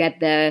then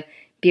they'll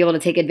be able to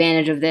take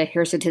advantage of the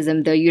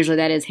hirsutism, though usually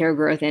that is hair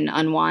growth in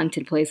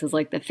unwanted places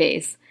like the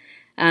face.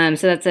 So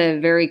that's a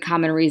very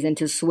common reason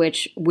to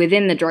switch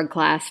within the drug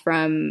class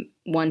from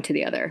one to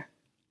the other.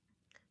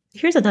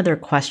 Here's another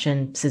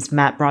question, since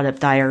Matt brought up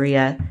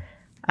diarrhea.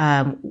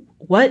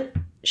 What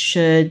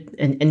should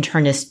an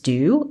internist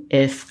do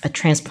if a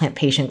transplant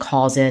patient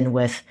calls in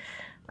with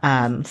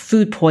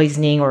food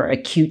poisoning or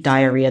acute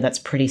diarrhea that's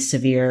pretty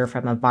severe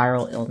from a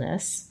viral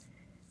illness?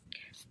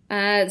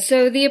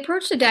 So the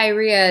approach to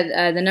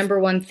diarrhea, the number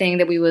one thing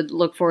that we would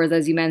look for is,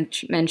 as you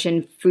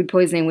mentioned, food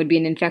poisoning would be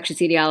an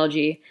infectious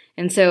etiology.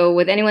 And so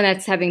with anyone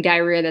that's having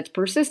diarrhea that's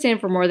persistent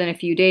for more than a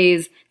few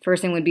days,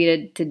 first thing would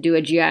be to do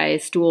a GI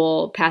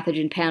stool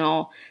pathogen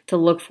panel to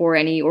look for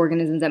any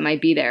organisms that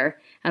might be there.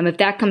 If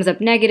that comes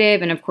up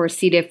negative, and of course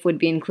C. diff would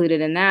be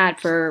included in that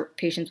for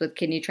patients with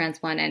kidney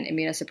transplant and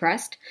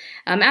immunosuppressed.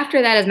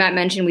 After that, as Matt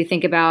mentioned, we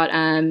think about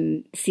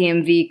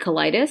CMV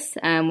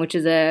colitis, which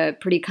is a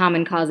pretty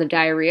common cause of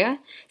diarrhea.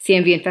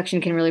 CMV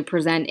infection can really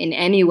present in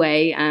any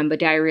way, but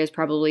diarrhea is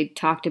probably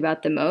talked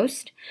about the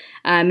most.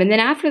 And then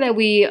after that,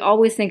 we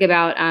always think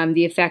about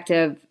the effect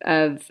of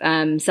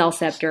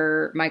CellCept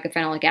or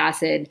mycophenolic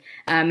acid.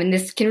 And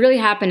this can really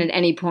happen at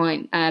any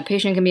point. A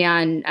patient can be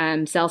on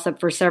CellCept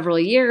for several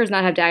years,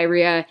 not have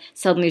diarrhea,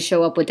 suddenly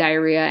show up with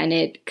diarrhea, and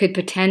it could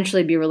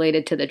potentially be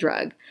related to the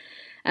drug.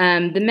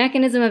 The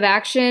mechanism of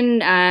action,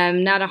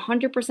 not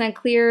 100%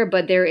 clear,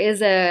 but there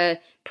is a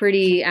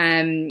pretty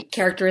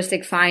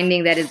characteristic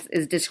finding that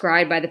is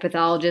described by the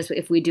pathologist.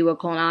 If we do a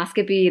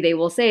colonoscopy, they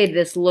will say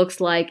this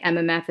looks like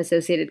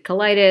MMF-associated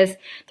colitis.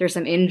 There's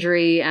some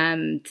injury,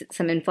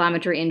 some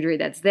inflammatory injury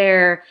that's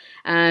there.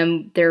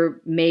 There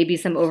may be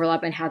some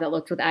overlap in how that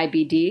looks with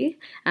IBD.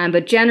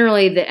 But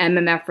generally, the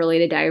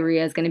MMF-related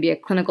diarrhea is going to be a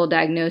clinical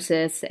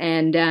diagnosis,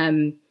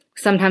 and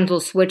sometimes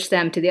we'll switch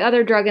them to the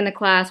other drug in the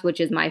class,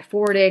 which is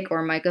myfortic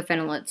or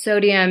mycophenolate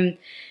sodium,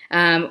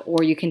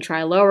 or you can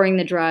try lowering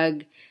the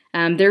drug.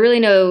 There are really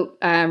no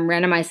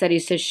randomized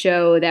studies to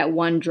show that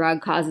one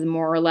drug causes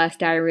more or less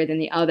diarrhea than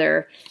the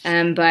other,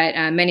 but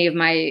many of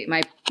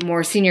my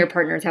more senior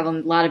partners have a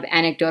lot of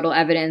anecdotal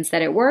evidence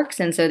that it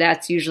works, and so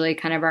that's usually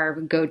kind of our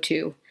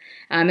go-to.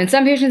 And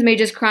some patients may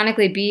just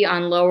chronically be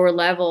on lower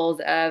levels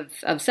of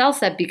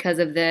CellCept because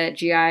of the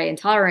GI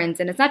intolerance,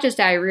 and it's not just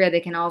diarrhea,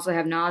 they can also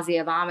have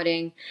nausea,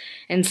 vomiting,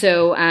 and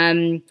so,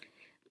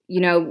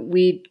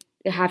 we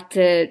have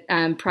to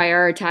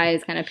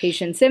prioritize kind of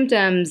patient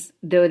symptoms,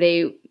 though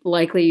they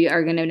likely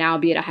are going to now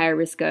be at a higher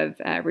risk of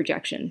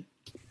rejection.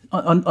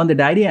 On the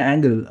diarrhea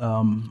angle,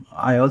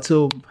 I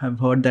also have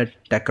heard that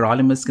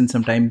tacrolimus can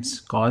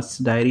sometimes cause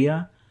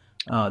diarrhea,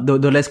 though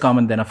less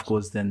common than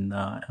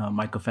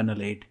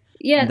mycophenolate.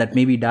 Yeah. And that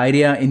maybe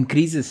diarrhea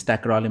increases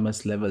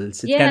tacrolimus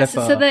levels. It's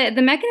so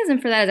the mechanism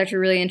for that is actually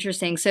really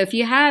interesting. So if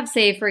you have,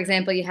 say, for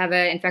example, you have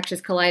an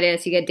infectious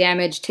colitis, you get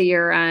damage to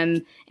your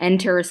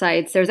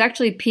enterocytes, there's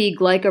actually P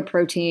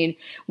glycoprotein,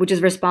 which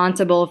is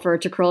responsible for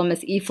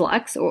tacrolimus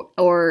efflux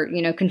or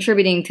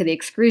contributing to the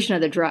excretion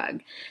of the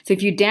drug. So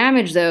if you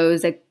damage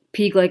those, like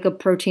P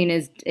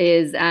glycoprotein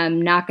is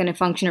not going to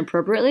function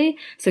appropriately,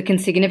 so it can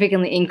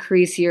significantly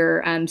increase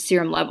your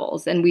serum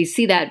levels. And we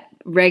see that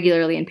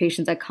regularly in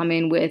patients that come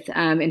in with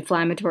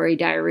inflammatory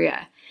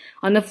diarrhea.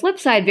 On the flip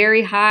side,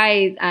 very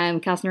high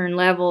calcineurin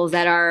levels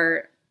that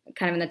are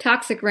kind of in the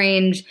toxic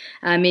range,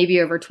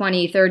 maybe over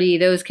 20, 30,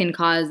 those can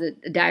cause a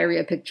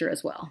diarrhea picture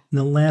as well.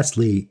 Now,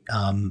 lastly,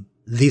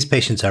 these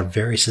patients are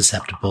very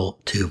susceptible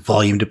to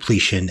volume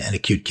depletion and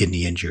acute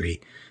kidney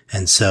injury.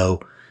 And so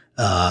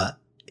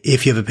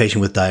if you have a patient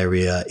with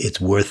diarrhea,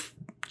 it's worth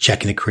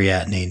checking a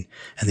creatinine.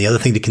 And the other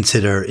thing to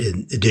consider,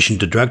 in addition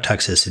to drug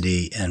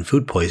toxicity and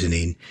food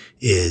poisoning,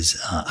 is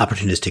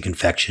opportunistic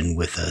infection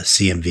with a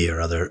CMV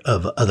or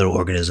other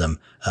organism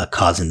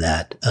causing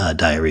that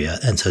diarrhea.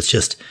 And so it's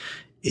just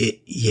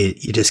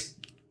you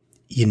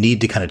need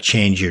to kind of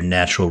change your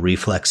natural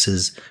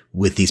reflexes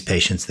with these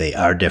patients. They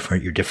are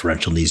different. Your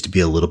differential needs to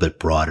be a little bit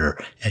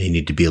broader, and you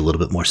need to be a little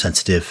bit more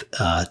sensitive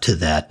to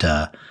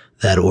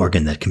that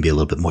organ that can be a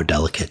little bit more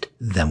delicate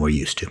than we're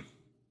used to.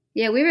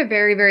 Yeah, we have a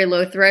very, very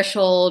low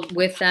threshold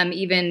with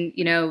even,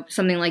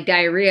 something like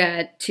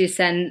diarrhea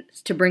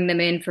to bring them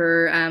in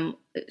for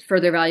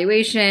further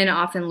evaluation,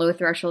 often low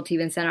threshold to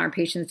even send our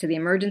patients to the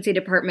emergency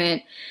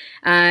department.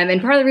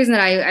 And part of the reason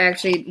that I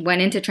actually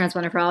went into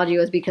transplant nephrology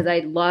was because I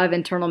love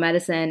internal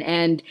medicine.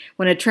 And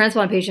when a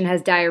transplant patient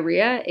has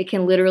diarrhea, it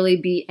can literally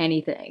be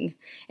anything.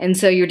 And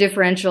so your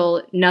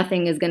differential,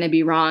 nothing is going to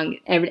be wrong.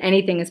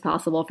 Anything is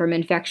possible, from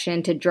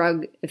infection to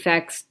drug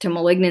effects to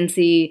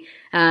malignancy.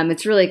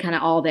 It's really kind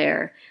of all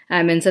there.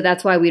 And so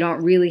that's why we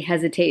don't really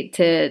hesitate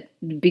to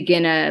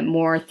begin a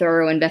more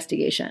thorough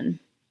investigation.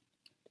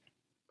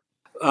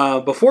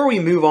 Before we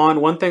move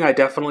on, one thing I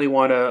definitely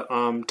want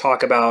to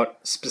talk about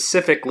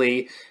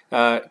specifically,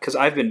 because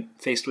I've been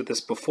faced with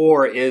this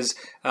before, is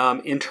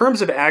in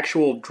terms of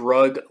actual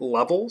drug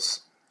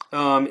levels.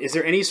 Is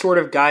there any sort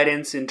of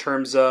guidance in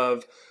terms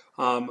of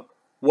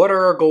what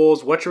are our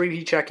goals? What should we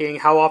be checking?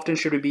 How often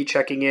should we be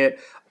checking it?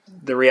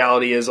 The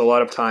reality is a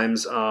lot of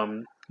times,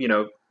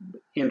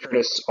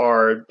 internists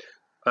are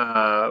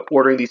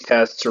ordering these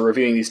tests or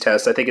reviewing these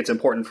tests. I think it's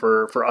important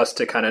for us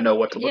to kind of know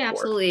what to look for. Yeah,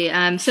 absolutely.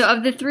 So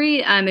of the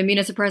three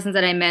immunosuppressants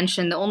that I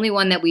mentioned, the only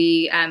one that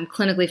we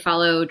clinically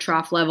follow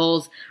trough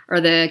levels are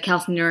the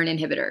calcineurin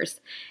inhibitors.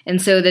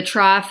 And so the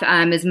trough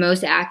is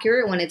most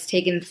accurate when it's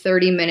taken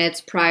 30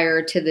 minutes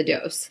prior to the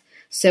dose.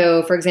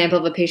 So, for example,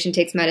 if a patient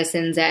takes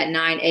medicines at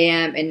 9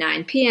 a.m. and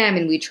 9 p.m.,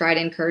 and we try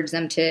to encourage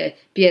them to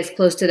be as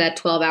close to that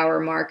 12-hour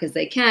mark as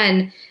they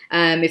can,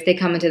 if they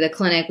come into the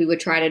clinic, we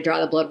would try to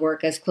draw the blood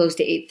work as close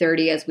to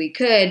 8:30 as we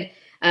could.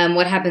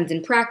 What happens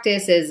in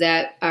practice is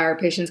that our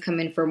patients come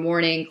in for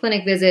morning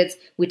clinic visits.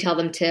 We tell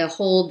them to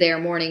hold their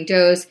morning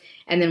dose,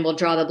 and then we'll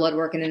draw the blood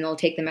work, and then they'll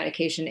take the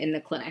medication in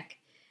the clinic.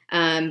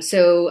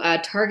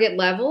 Target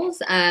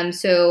levels.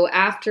 So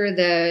after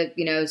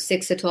the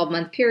 6 to 12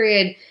 month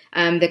period,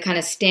 the kind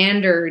of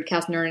standard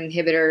calcineurin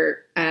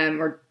inhibitor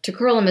or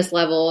tacrolimus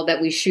level that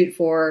we shoot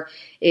for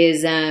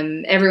is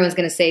everyone's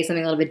going to say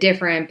something a little bit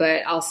different,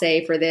 but I'll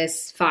say for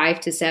this 5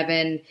 to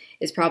 7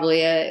 is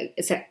probably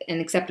an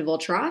acceptable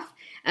trough.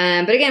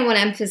 But again, I want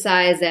to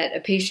emphasize that a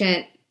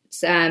patient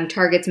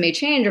targets may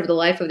change over the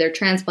life of their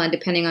transplant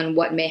depending on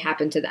what may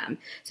happen to them.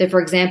 So, for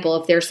example,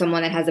 if there's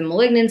someone that has a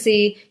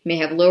malignancy, you may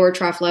have lower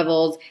trough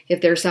levels.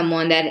 If there's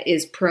someone that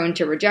is prone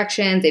to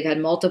rejections, they've had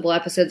multiple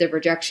episodes of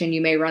rejection,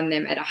 you may run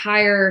them at a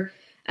higher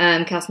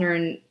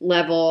calcineurin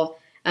level.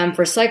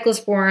 For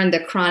cyclosporin, the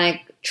chronic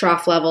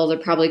trough levels are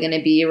probably going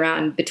to be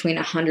around between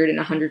 100 and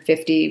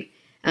 150.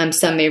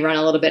 Some may run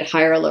a little bit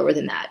higher or lower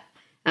than that.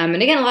 And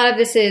again, a lot of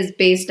this is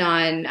based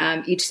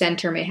on each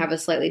center may have a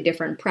slightly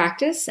different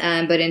practice,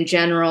 but in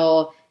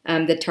general,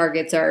 the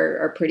targets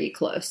are pretty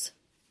close.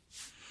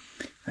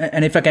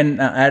 And if I can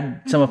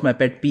add some of my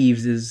pet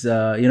peeves is,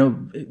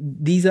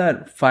 these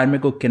are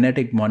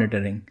pharmacokinetic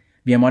monitoring.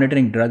 We are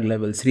monitoring drug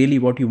levels. Really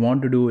what you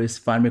want to do is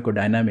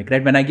pharmacodynamic,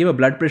 right? When I give a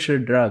blood pressure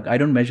drug, I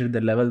don't measure the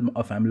level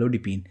of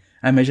amlodipine.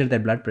 I measure their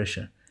blood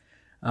pressure.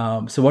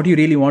 So what you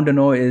really want to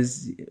know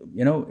is,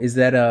 is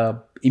there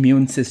a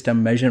immune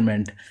system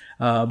measurement?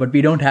 But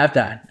we don't have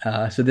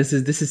that. So this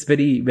is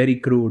very, very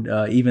crude,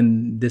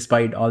 even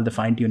despite all the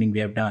fine tuning we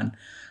have done.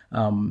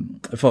 And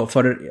for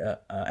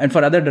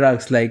other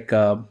drugs like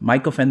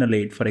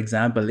mycophenolate, for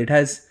example,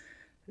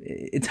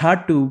 it's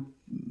hard to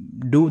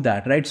do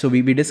that, right? So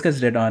we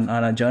discussed it on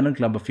a journal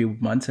club a few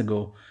months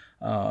ago.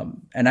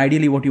 And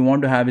ideally, what you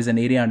want to have is an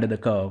area under the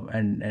curve.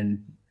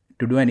 And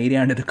to do an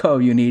area under the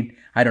curve, you need,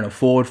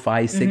 4,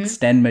 5, 6,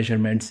 10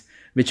 measurements,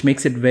 which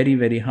makes it very,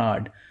 very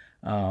hard.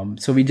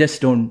 So we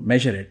just don't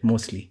measure it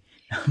mostly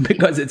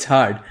because it's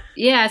hard.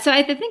 Yeah. So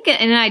I think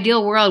in an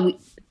ideal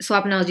world,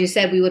 Swapan, as you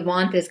said, we would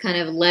want this kind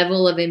of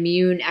level of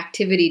immune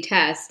activity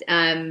test,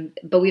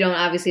 but we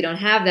obviously don't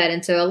have that.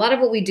 And so a lot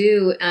of what we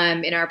do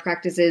in our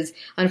practice is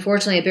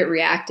unfortunately a bit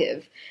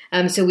reactive.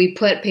 So we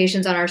put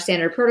patients on our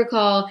standard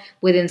protocol.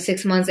 Within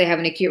 6 months, they have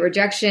an acute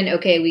rejection.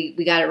 Okay,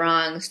 we got it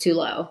wrong. It's too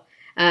low.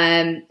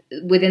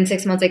 Within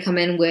 6 months, they come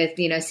in with,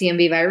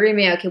 CMV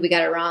viremia. Okay, we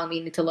got it wrong.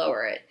 We need to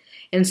lower it.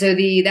 And so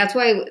that's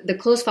why the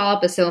close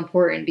follow-up is so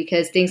important,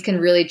 because things can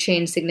really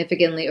change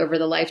significantly over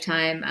the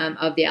lifetime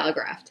of the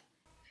allograft.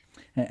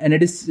 And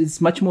it's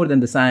much more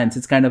than the science.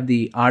 It's kind of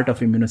the art of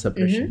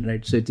immunosuppression,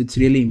 right? So it's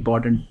really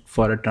important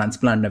for a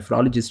transplant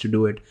nephrologist to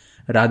do it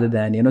rather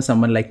than,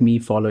 someone like me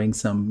following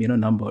some,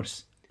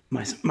 numbers.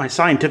 My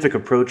scientific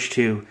approach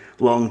to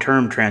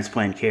long-term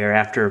transplant care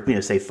after,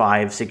 say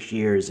 5-6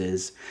 years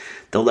is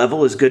the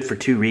level is good for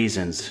 2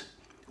 reasons.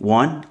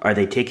 1, are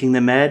they taking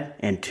the med?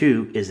 And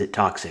 2, is it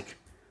toxic?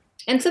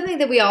 And something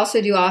that we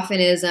also do often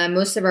is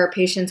most of our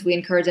patients, we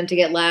encourage them to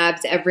get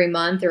labs every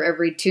month or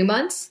every 2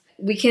 months.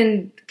 We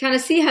can kind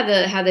of see how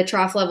the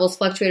trough levels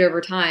fluctuate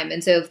over time.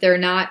 And so if they're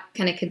not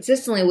kind of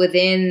consistently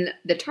within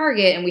the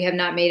target and we have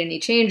not made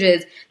any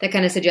changes, that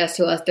kind of suggests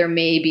to us there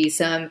may be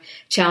some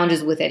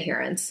challenges with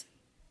adherence.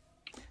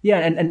 Yeah,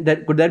 and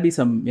could there be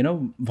some,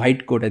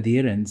 white coat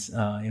adherence,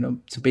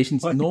 so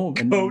patients know.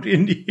 White coat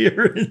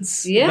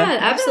adherence. Yeah,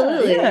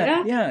 absolutely.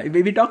 Yeah.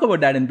 We talk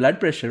about that in blood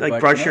pressure. Like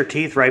brush your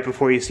teeth right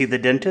before you see the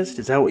dentist?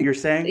 Is that what you're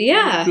saying?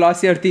 Yeah.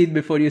 Floss your teeth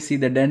before you see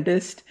the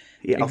dentist.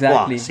 Yeah,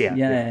 exactly. Floss.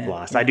 Yeah,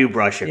 floss. I do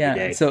brush every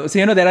day. So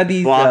there are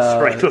these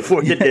floss right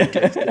before the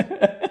dentist.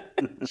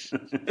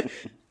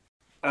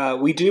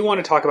 We do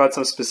want to talk about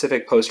some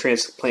specific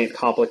post-transplant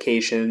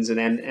complications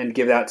and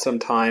give that some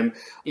time.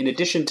 In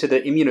addition to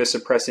the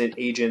immunosuppressant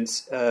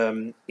agents,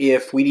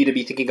 if we need to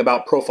be thinking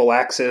about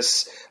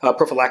prophylaxis,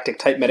 prophylactic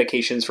type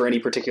medications for any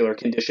particular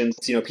conditions,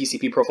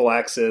 PCP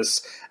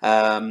prophylaxis,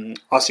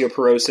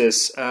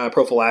 osteoporosis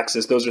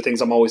prophylaxis, those are things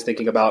I'm always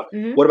thinking about.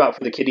 Mm-hmm. What about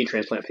for the kidney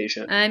transplant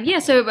patient?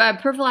 So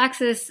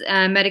prophylaxis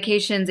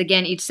medications,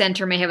 again, each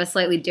center may have a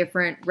slightly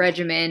different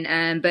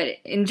regimen, but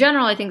in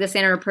general, I think the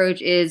standard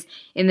approach is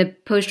in the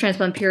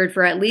post-transplant period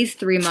for at least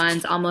 3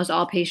 months, almost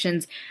all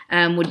patients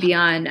would be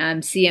on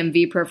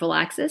CMV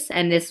prophylaxis,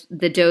 and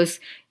the dose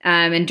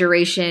and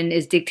duration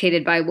is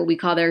dictated by what we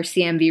call their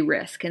CMV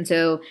risk. And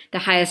so the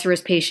highest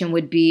risk patient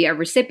would be a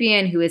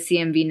recipient who is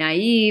CMV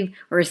naive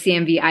or a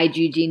CMV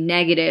IgG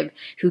negative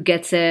who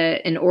gets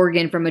an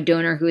organ from a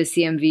donor who is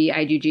CMV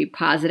IgG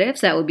positive.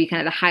 So that would be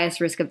kind of the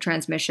highest risk of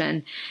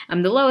transmission.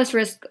 The lowest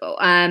risk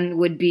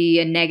would be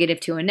a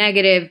negative to a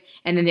negative,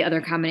 and then the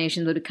other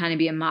combinations would kind of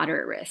be a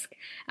moderate risk.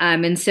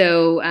 And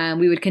so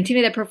we would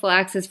continue that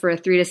prophylaxis for a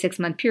 3 to 6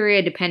 month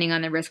period, depending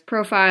on the risk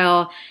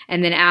profile.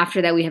 And then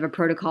after that, we have a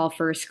protocol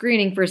for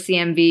screening for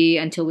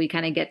CMV until we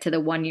kind of get to the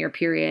 1 year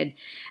period.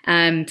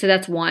 So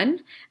that's one.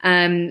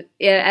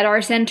 At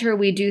our center,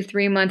 we do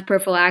 3 month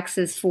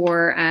prophylaxis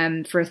for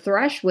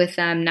thrush with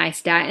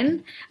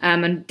nystatin.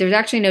 And there's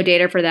actually no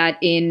data for that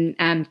in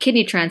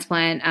kidney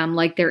transplant,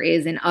 like there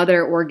is in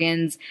other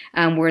organs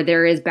where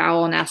there is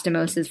bowel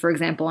anastomosis, for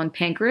example, on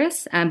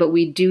pancreas. But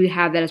we do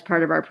have that as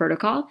part of our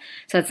protocol.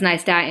 So that's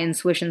nystatin,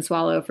 swish and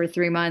swallow for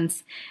 3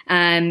 months.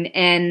 And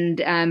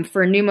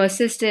for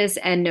pneumocystis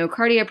and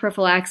nocardia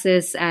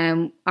prophylaxis,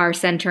 our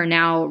center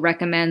now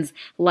recommends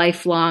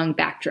lifelong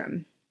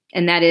Bactrim.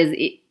 And that is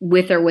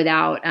with or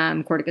without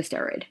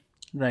corticosteroid.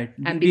 Right.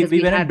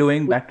 We weren't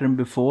doing Bactrim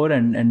before,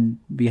 and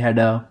we had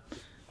a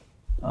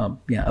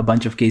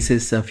bunch of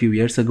cases a few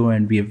years ago,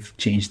 and we have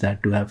changed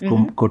that to have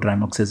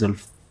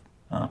cotrimoxazole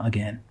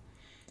again.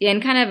 Yeah,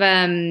 and kind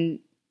of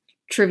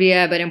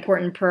trivia, but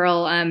important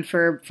pearl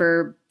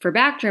for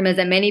Bactrim is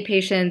that many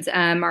patients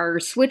are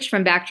switched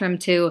from Bactrim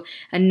to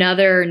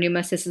another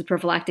pneumocystis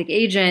prophylactic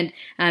agent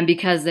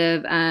because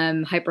of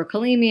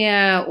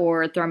hyperkalemia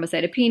or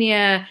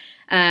thrombocytopenia.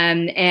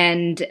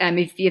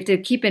 If you have to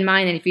keep in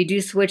mind that if you do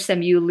switch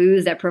them, you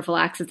lose that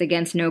prophylaxis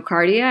against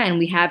nocardia. And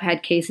we have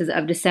had cases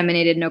of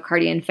disseminated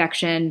nocardia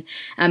infection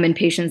in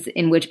patients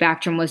in which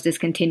Bactrim was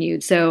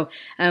discontinued. So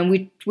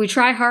we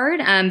try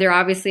hard. There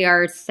obviously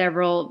are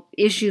several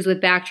issues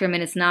with Bactrim,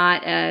 and it's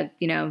not a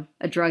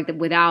drug that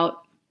without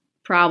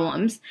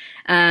problems.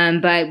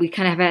 But we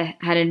kind of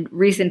had a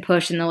recent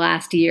push in the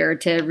last year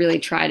to really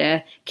try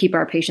to keep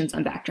our patients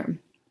on Bactrim.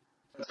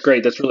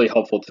 Great. That's really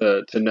helpful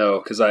to know,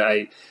 because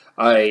I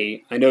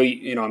know,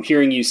 I'm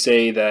hearing you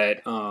say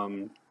that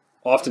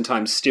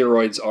oftentimes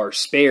steroids are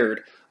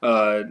spared,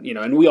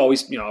 and we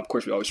always, of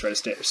course we always try to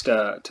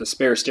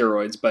spare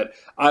steroids, but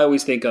I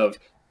always think of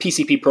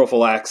PCP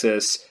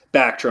prophylaxis,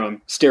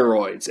 Bactrim,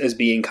 steroids as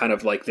being kind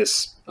of like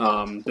this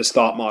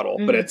thought model.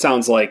 Mm-hmm. But it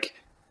sounds like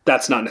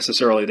that's not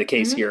necessarily the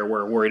case here.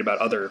 We're worried about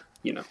other,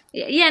 Yeah,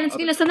 and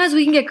it's, sometimes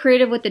we can get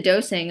creative with the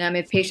dosing.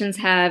 If patients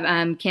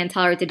can't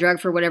tolerate the drug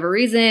for whatever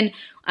reason,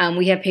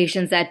 we have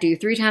patients that do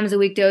 3 times a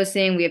week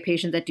dosing. We have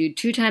patients that do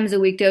 2 times a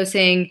week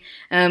dosing.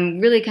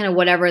 Really, kind of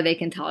whatever they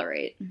can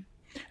tolerate.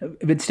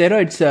 With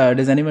steroids,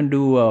 does anyone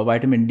do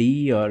vitamin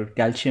D or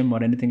calcium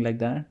or anything like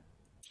that?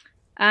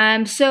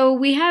 So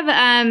we have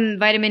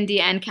vitamin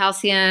D and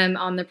calcium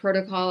on the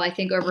protocol. I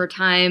think over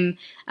time,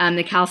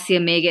 the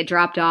calcium may get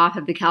dropped off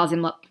if the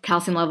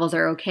calcium levels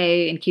are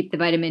okay and keep the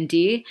vitamin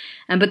D.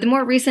 But the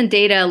more recent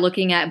data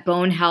looking at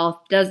bone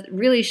health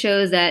really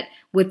shows that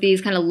with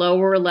these kind of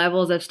lower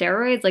levels of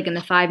steroids, like in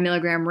the 5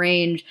 milligram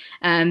range,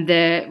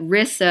 the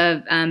risk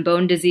of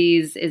bone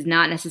disease is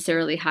not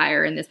necessarily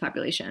higher in this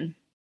population.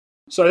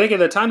 So I think at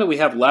the time that we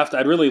have left,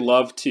 I'd really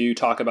love to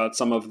talk about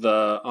some of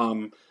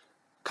the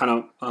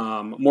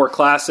more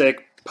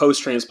classic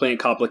post-transplant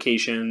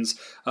complications.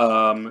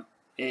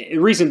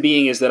 Reason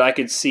being is that I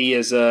could see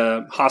as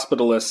a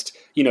hospitalist,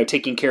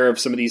 taking care of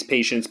some of these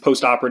patients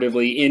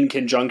post-operatively in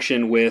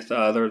conjunction with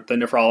the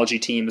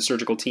nephrology team, the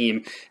surgical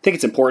team. I think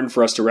it's important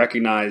for us to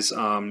recognize,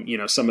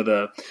 some of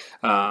the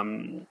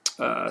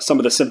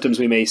symptoms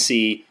we may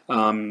see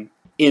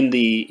in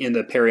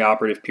the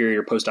perioperative period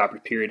or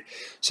post-operative period.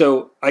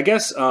 So I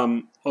guess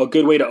a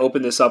good way to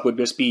open this up would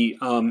just be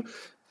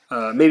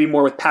maybe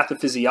more with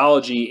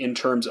pathophysiology in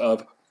terms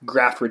of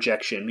graft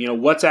rejection.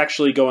 What's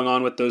actually going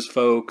on with those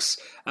folks?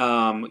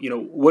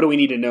 What do we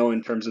need to know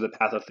in terms of the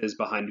pathophys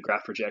behind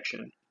graft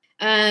rejection?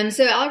 So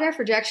allograft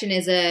rejection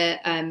is a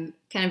kind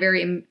of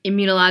very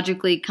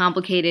immunologically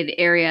complicated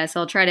area. So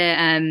I'll try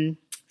to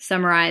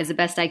summarize the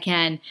best I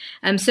can.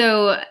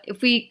 So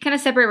if we kind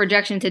of separate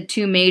rejection into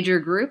 2 major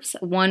groups,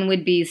 one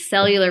would be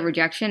cellular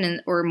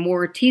rejection or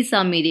more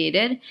T-cell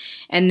mediated,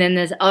 and then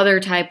this other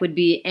type would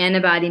be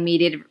antibody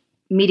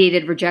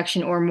mediated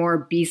rejection or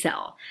more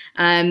B-cell.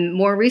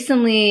 More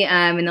recently,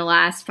 in the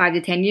last 5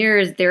 to 10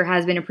 years, there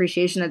has been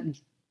appreciation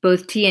that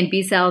both T and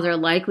B cells are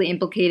likely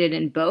implicated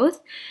in both.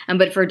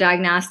 But for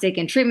diagnostic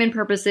and treatment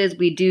purposes,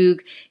 we do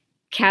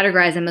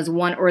categorize them as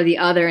one or the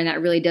other, and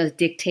that really does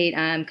dictate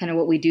kind of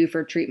what we do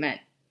for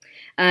treatment.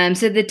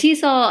 So the T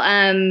cell,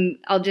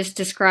 I'll just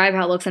describe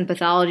how it looks in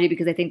pathology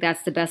because I think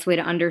that's the best way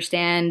to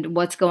understand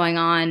what's going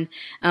on.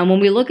 When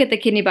we look at the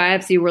kidney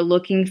biopsy, we're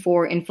looking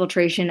for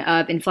infiltration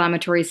of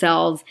inflammatory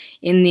cells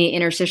in the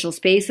interstitial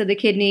space of the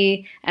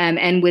kidney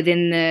and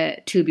within the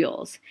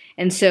tubules.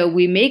 And so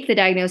we make the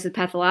diagnosis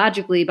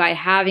pathologically by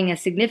having a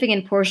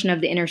significant portion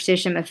of the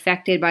interstitium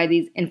affected by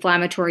these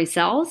inflammatory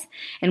cells.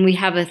 And we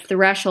have a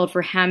threshold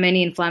for how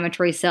many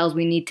inflammatory cells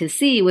we need to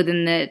see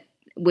within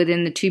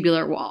the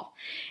tubular wall.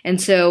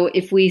 And so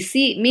if we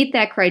meet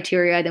that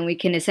criteria, then we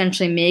can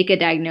essentially make a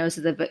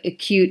diagnosis of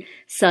acute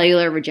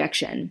cellular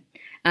rejection.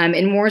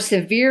 In more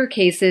severe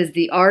cases,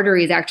 the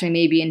arteries actually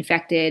may be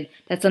infected.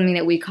 That's something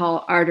that we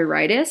call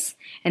arteritis,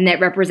 and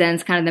that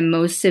represents kind of the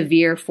most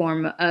severe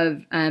form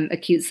of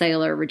acute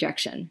cellular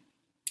rejection.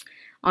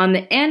 On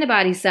the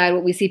antibody side,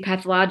 what we see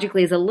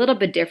pathologically is a little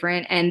bit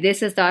different, and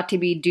this is thought to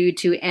be due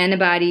to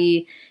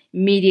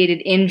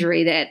antibody-mediated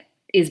injury that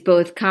is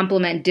both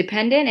complement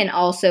dependent and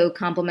also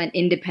complement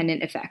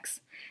independent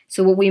effects.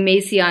 So what we may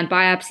see on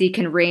biopsy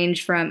can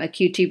range from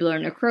acute tubular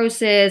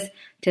necrosis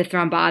to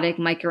thrombotic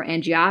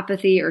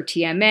microangiopathy or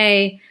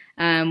TMA.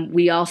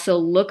 We also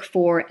look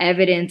for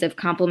evidence of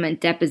complement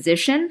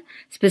deposition.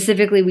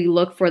 Specifically, we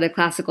look for the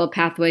classical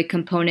pathway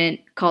component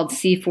called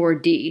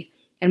C4D,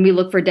 and we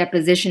look for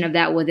deposition of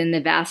that within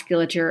the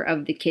vasculature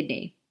of the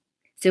kidney.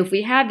 So if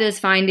we have those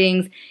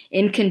findings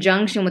in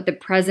conjunction with the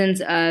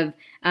presence of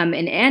an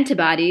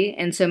antibody,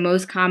 and so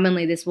most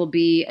commonly this will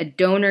be a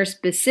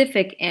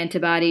donor-specific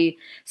antibody,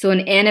 so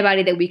an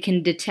antibody that we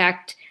can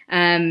detect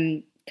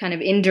kind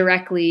of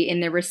indirectly in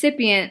the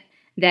recipient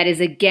that is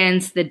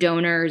against the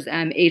donor's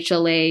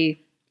HLA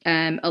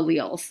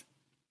alleles.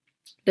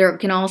 There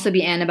can also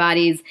be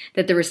antibodies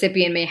that the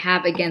recipient may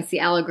have against the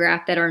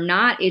allograft that are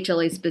not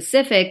HLA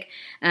specific,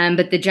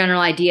 but the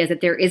general idea is that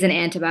there is an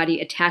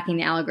antibody attacking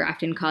the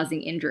allograft and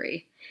causing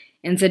injury.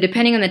 And so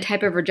depending on the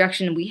type of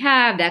rejection we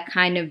have, that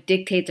kind of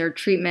dictates our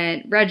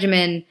treatment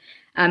regimen.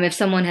 If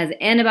someone has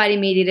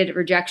antibody-mediated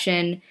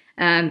rejection,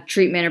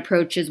 treatment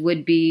approaches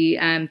would be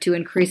to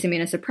increase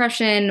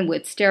immunosuppression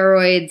with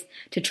steroids,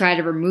 to try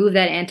to remove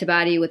that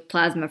antibody with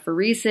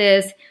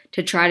plasmapheresis,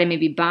 to try to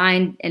maybe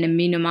bind and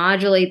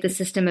immunomodulate the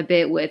system a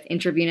bit with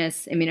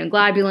intravenous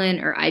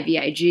immunoglobulin or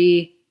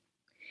IVIG.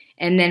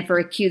 And then for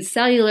acute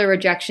cellular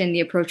rejection,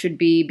 the approach would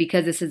be,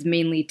 because this is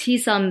mainly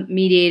T-cell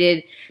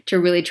mediated, to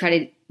really try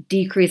to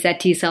decrease that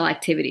T-cell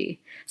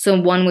activity. So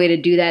one way to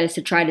do that is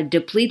to try to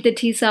deplete the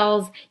T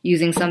cells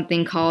using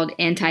something called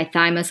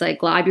anti-thymocyte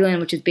globulin,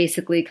 which is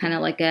basically kind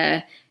of like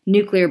a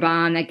nuclear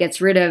bomb that gets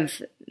rid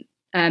of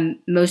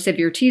most of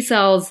your T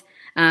cells,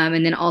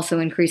 and then also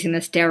increasing the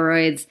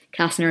steroids,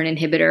 calcineurin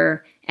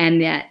inhibitor,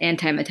 and that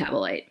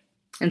anti-metabolite.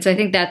 And so I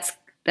think that's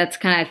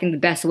kind of, the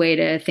best way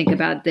to think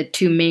about the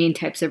 2 main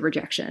types of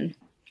rejection.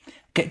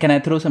 Can I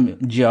throw some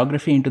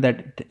geography into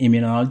that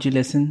immunology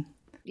lesson?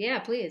 Yeah,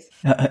 please.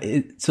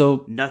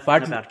 So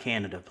Nothing about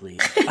Canada, please.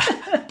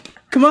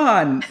 Come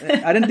on,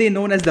 aren't they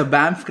known as the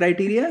Banff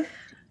criteria?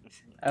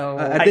 Oh,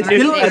 I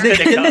knew it was going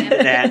to come to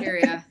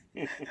that.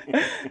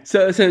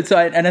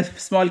 And a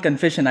small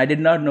confession, I did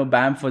not know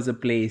Banff was a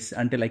place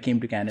until I came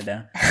to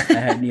Canada. I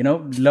had,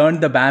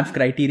 learned the Banff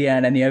criteria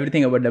and I knew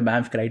everything about the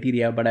Banff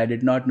criteria, but I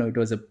did not know it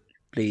was a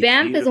place.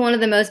 Banff is one of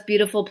the most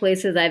beautiful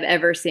places I've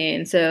ever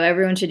seen. So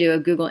everyone should do a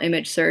Google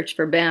image search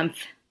for Banff.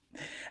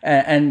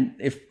 And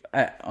if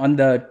on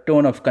the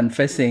tone of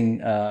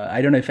confessing, I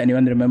don't know if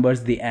anyone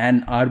remembers the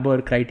Ann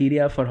Arbor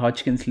criteria for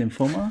Hodgkin's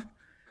lymphoma.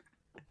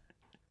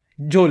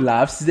 Joe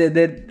laughs.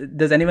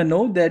 Does anyone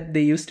know that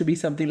there used to be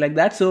something like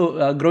that?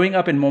 So growing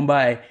up in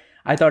Mumbai,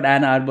 I thought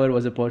Ann Arbor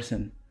was a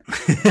person.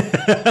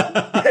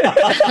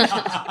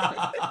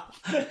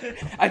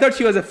 I thought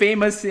she was a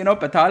famous,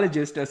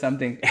 pathologist or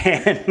something.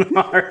 Ann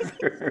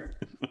Arbor.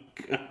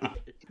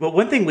 Well,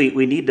 one thing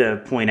we need to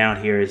point out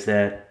here is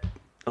that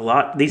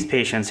these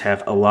patients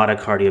have a lot of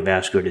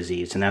cardiovascular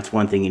disease, and that's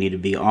one thing you need to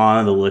be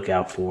on the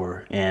lookout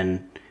for.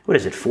 And what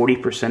is it?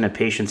 40% of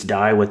patients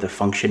die with a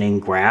functioning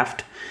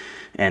graft.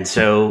 And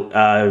so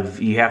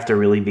you have to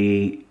really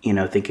be,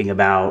 thinking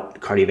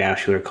about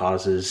cardiovascular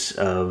causes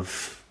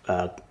of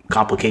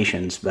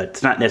complications. But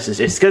it's not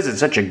necessary. It's because it's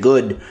such a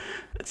good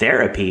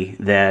therapy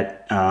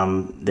that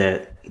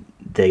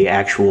the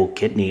actual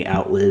kidney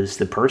outlives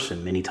the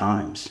person many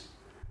times.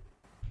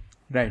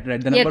 Right.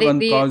 The number one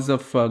cause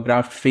of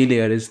graft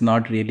failure is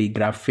not really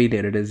graft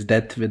failure. It is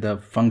death with a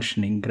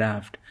functioning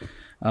graft.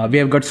 We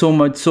have got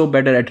so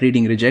better at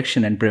treating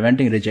rejection and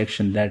preventing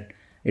rejection that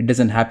it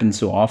doesn't happen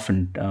so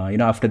often.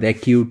 After the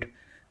acute,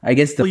 I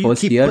guess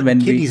first year when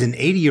kidneys in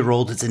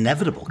 80-year-old, it's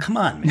inevitable. Come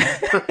on, man.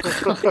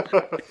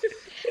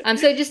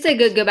 So just to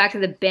go back to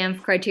the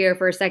Banff criteria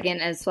for a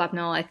second, as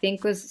Swapnil, I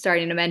think, was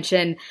starting to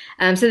mention.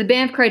 So the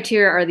Banff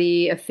criteria are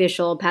the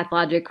official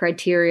pathologic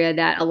criteria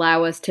that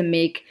allow us to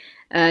make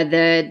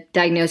the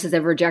diagnosis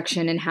of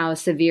rejection and how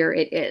severe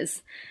it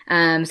is.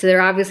 So there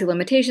are obviously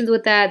limitations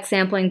with that,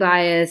 sampling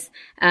bias,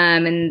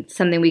 and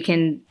something we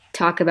can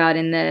talk about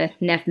in the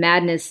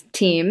NephMadness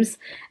teams.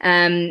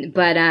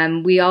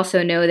 But we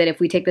also know that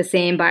if we take the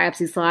same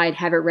biopsy slide,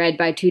 have it read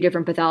by two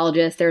different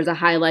pathologists, there's a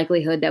high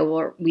likelihood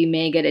that we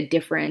may get a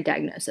different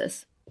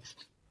diagnosis.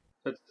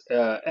 I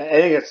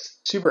think it's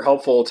super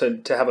helpful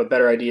to have a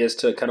better idea as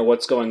to kind of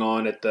what's going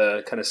on at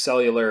the kind of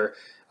cellular,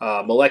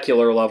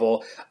 molecular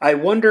level. I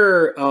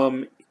wonder,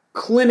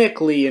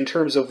 clinically, in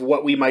terms of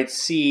what we might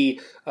see,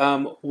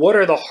 what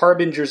are the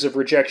harbingers of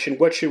rejection?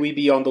 What should we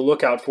be on the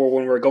lookout for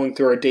when we're going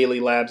through our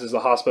daily labs as a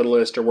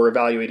hospitalist or we're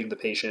evaluating the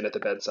patient at the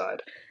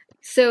bedside?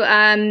 So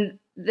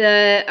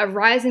a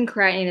rise in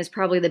creatinine is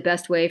probably the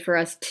best way for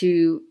us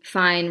to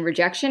find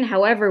rejection.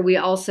 However, we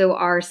also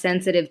are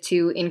sensitive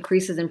to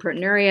increases in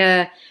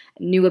proteinuria,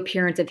 new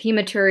appearance of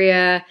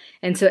hematuria.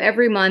 And so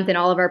every month in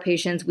all of our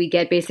patients, we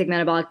get basic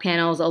metabolic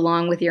panels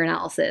along with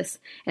urinalysis.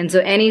 And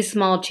so any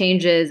small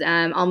changes,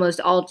 almost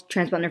all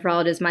transplant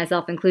nephrologists,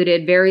 myself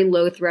included, very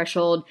low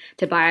threshold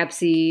to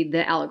biopsy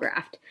the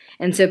allograft.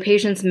 And so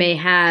patients may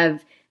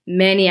have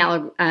many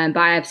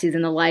biopsies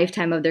in the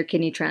lifetime of their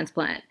kidney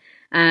transplant.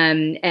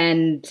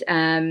 And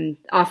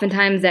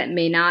oftentimes that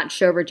may not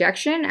show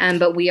rejection,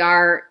 but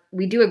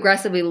we do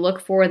aggressively look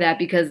for that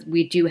because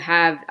we do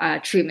have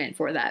treatment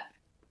for that.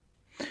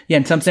 Yeah,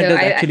 and some centers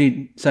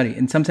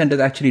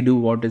actually do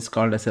what is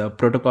called as a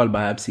protocol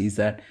biopsies,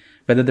 that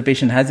whether the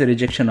patient has a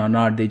rejection or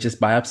not, they just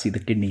biopsy the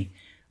kidney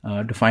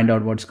to find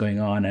out what's going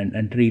on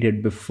and treat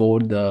it before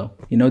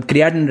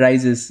creatinine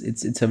rises.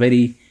 It's a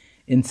very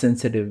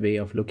insensitive way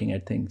of looking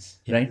at things,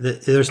 right?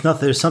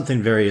 There's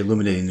something very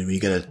illuminating when you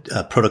get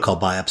a protocol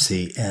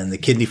biopsy and the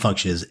kidney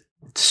function is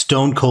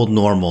stone cold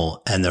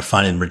normal and they're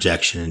finding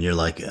rejection, and you're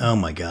like, oh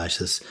my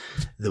gosh,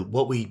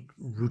 what we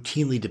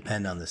routinely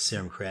depend on, the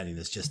serum creatinine,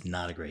 is just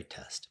not a great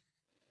test.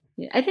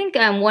 I think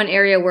one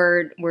area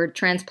where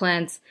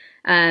transplants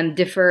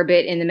differ a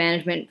bit in the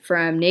management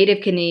from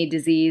native kidney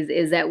disease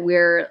is that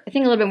we're, I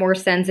think, a little bit more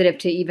sensitive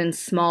to even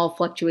small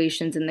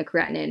fluctuations in the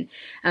creatinine.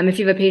 If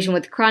you have a patient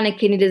with chronic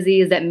kidney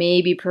disease that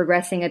may be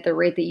progressing at the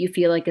rate that you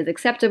feel like is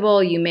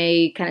acceptable, you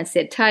may kind of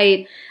sit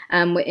tight.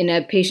 In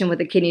a patient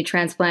with a kidney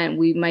transplant,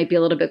 we might be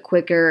a little bit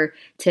quicker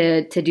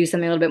to do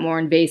something a little bit more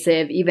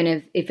invasive, even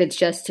if it's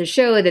just to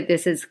show that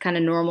this is kind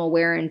of normal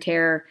wear and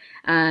tear.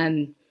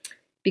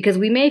 Because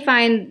we may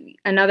find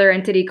another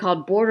entity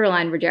called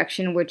borderline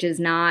rejection, which does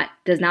not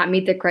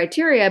meet the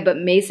criteria, but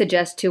may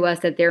suggest to us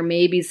that there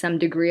may be some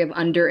degree of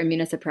under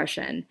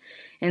immunosuppression.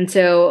 And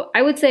so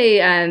I would say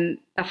a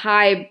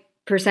high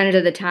percentage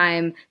of the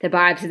time, the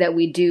biopsies that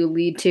we do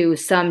lead to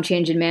some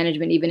change in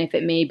management, even if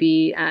it may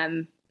be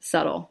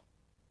subtle.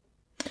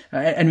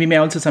 And we may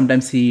also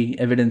sometimes see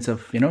evidence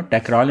of,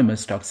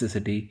 tacrolimus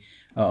toxicity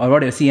or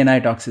whatever,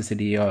 CNI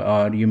toxicity,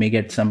 or you may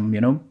get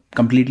some,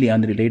 completely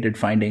unrelated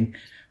finding.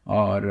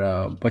 Or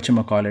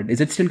whatchamacallit, is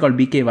it still called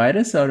BK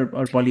virus or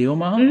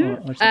polyoma?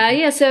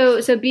 Mm-hmm.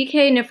 So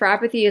BK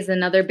nephropathy is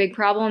another big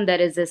problem that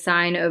is a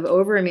sign of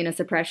over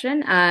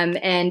immunosuppression,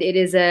 and it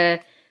is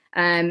a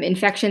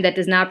infection that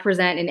does not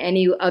present in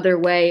any other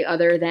way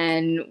other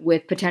than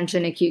with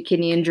potential acute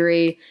kidney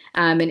injury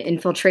and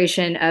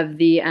infiltration of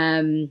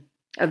the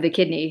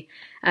kidney.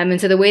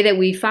 And so the way that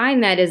we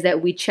find that is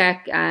that we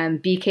check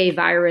BK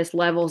virus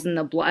levels in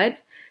the blood.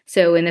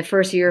 So in the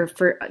first year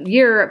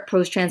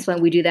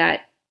post-transplant, we do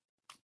that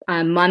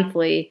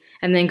monthly.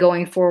 And then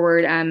going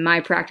forward,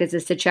 my practice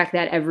is to check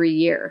that every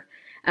year.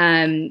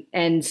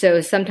 And so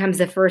sometimes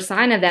the first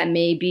sign of that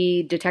may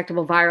be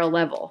detectable viral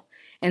level.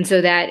 And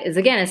so that is,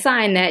 again, a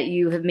sign that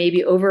you have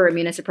maybe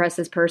over-immunosuppressed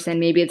this person.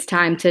 Maybe it's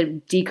time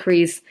to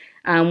decrease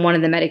one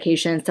of the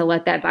medications to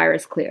let that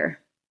virus clear.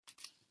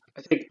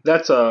 I think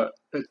I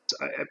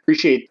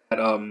appreciate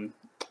that,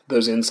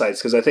 those insights,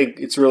 because I think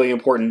it's really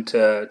important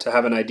to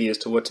have an idea as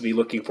to what to be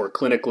looking for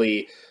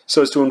clinically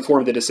so as to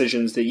inform the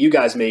decisions that you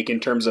guys make in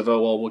terms of,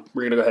 we're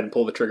going to go ahead and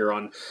pull the trigger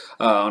on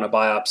a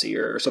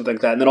biopsy or something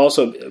like that. And then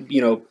also,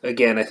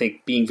 again, I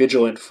think being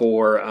vigilant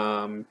for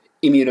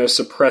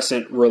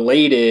immunosuppressant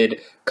related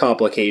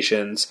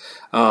complications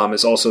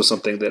is also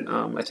something that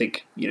I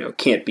think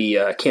can't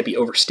be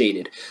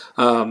overstated.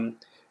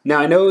 Now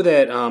I know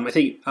that I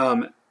think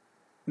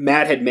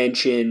Matt had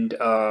mentioned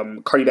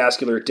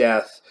cardiovascular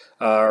death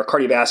or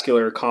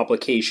cardiovascular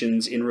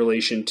complications in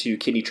relation to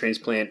kidney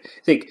transplant.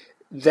 I think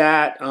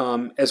that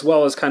as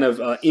well as kind of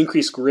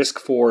increased risk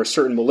for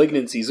certain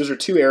malignancies. Those are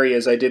two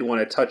areas I did want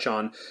to touch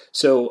on.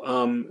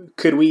 So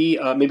could we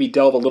maybe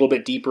delve a little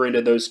bit deeper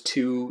into those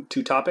two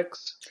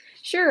topics?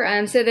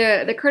 Sure. So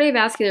the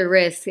cardiovascular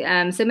risk.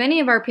 So many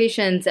of our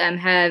patients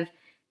have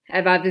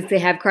obviously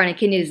have chronic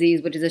kidney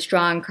disease, which is a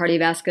strong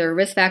cardiovascular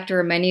risk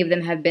factor. Many of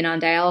them have been on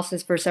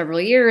dialysis for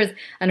several years.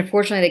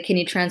 Unfortunately, the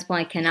kidney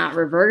transplant cannot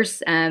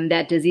reverse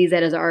that disease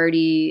that has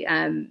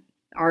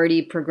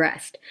already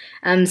progressed.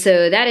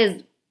 So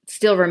that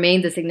still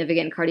remains a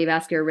significant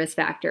cardiovascular risk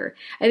factor.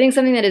 I think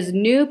something that is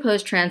new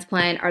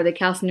post-transplant are the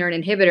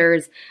calcineurin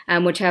inhibitors,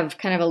 which have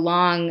kind of a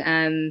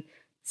long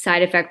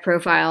side effect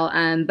profile.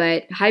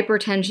 But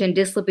hypertension,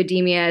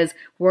 dyslipidemias,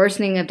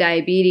 worsening of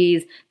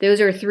diabetes, those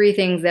are three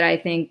things that I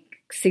think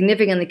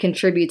significantly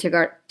contribute to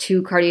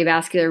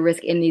cardiovascular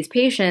risk in these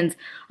patients.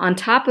 On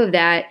top of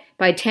that,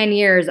 by 10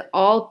 years,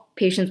 all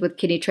patients with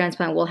kidney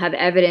transplant will have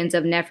evidence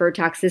of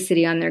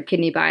nephrotoxicity on their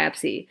kidney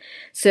biopsy.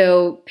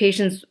 So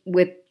patients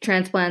with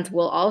transplants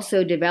will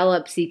also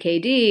develop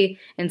CKD.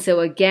 And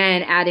so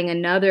again, adding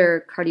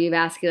another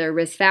cardiovascular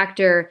risk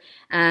factor.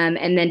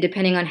 And then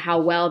depending on how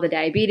well the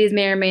diabetes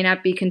may or may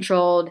not be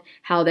controlled,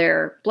 how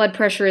their blood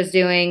pressure is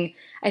doing,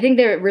 I think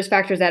the risk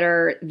factors that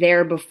are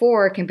there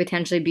before can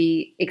potentially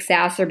be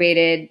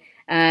exacerbated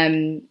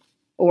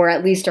or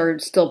at least are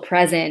still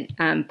present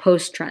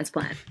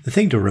post-transplant. The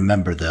thing to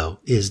remember, though,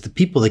 is the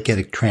people that get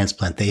a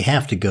transplant, they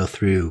have to go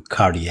through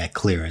cardiac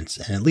clearance.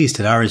 And at least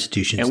at our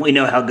institutions. And we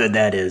know how good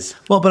that is.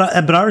 Well,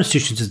 but our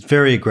institutions is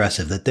very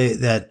aggressive.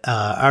 That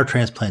our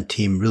transplant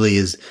team really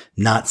is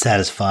not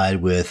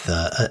satisfied with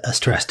a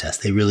stress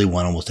test. They really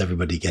want almost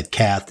everybody to get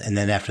cathed. And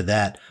then after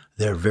that,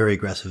 they're very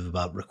aggressive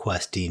about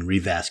requesting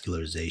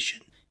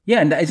revascularization. Yeah,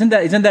 and isn't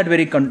that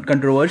very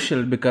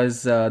controversial?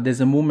 Because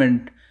there's a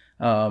movement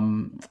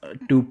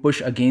to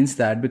push against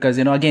that, because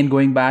again,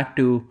 going back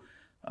to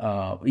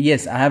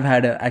yes, I've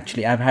had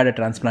a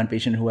transplant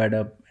patient who had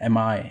a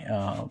MI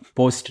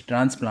post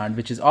transplant,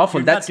 which is awful.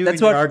 You're that's what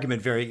your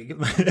argument very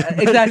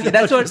exactly.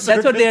 That's what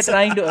they're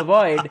trying to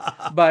avoid.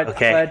 But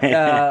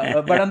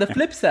but on the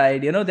flip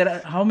side, there are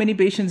how many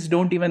patients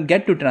don't even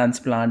get to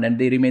transplant and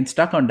they remain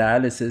stuck on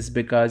dialysis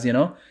because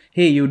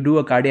hey, you do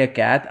a cardiac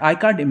cath. I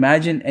can't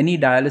imagine any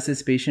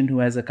dialysis patient who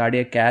has a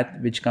cardiac cath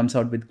which comes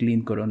out with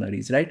clean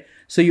coronaries, right?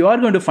 So you are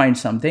going to find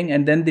something,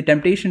 and then the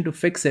temptation to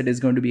fix it is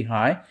going to be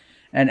high.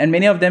 And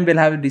many of them will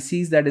have a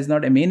disease that is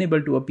not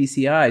amenable to a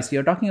PCI. So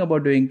you're talking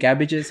about doing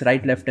cabbages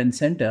right, left, and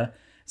center.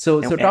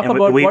 So talk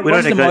about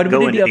what's the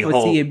morbidity of a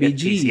CABG.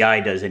 If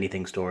PCI does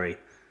anything story.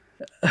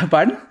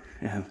 Pardon?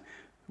 Yeah.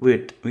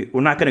 We're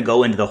not going to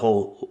go into the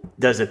whole,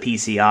 does a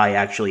PCI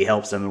actually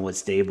help someone with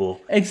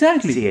stable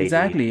Exactly, CAD?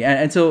 exactly.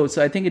 And so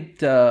I think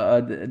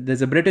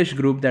there's a British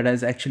group that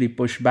has actually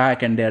pushed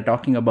back, and they're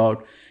talking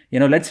about,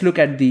 let's look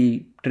at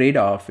the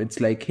trade-off. It's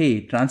like,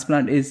 hey,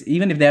 transplant is,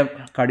 even if they have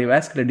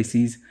cardiovascular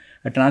disease,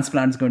 a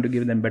transplant is going to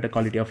give them better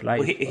quality of life.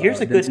 Well, here's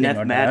a good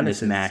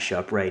NephMadness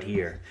mashup right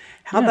here.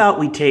 How about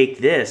we take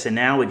this, and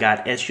now we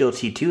got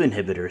SGLT2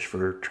 inhibitors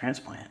for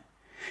transplant.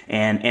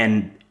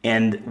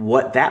 And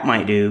what that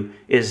might do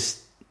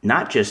is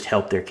not just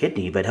help their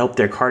kidney, but help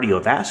their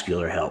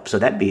cardiovascular health. So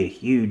that'd be a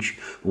huge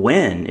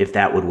win if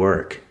that would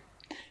work.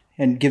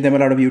 And give them a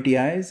lot of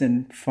UTIs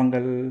and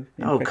fungal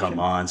infection. Oh, come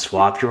on,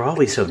 Swap. You're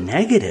always so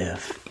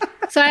negative.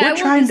 So I will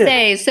just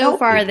say so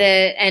far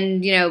that,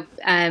 and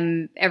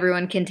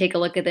everyone can take a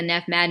look at the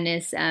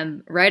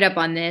NephMadness write-up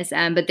on this,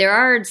 but there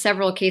are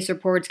several case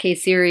reports,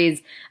 case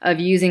series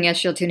of using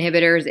SGLT2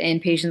 inhibitors in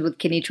patients with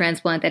kidney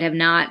transplant that have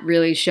not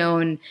really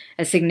shown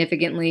a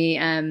significantly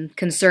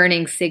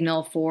concerning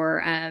signal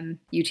for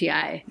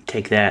UTI.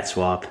 Take that,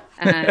 Swap.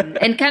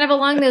 And kind of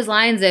along those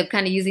lines of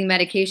kind of using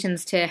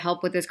medications to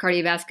help with this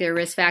cardiovascular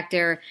risk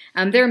factor,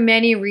 there are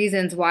many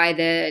reasons why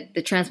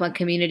the transplant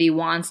community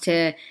wants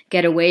to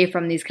get away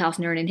from these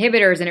calcineurin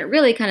inhibitors, and it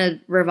really kind of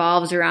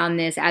revolves around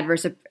this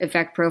adverse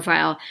effect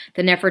profile,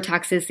 the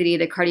nephrotoxicity,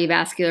 the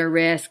cardiovascular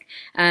risk.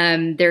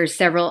 There's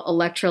several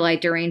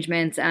electrolyte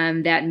derangements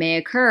that may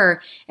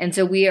occur, and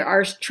so we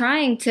are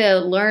trying to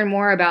learn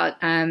more about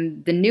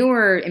the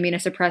newer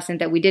immunosuppressant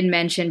that we did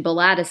mention,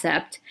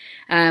 belatacept,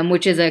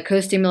 which is a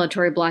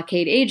co-stimulatory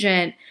blockade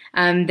agent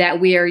that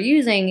we are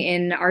using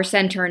in our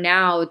center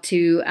now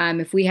to,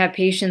 if we have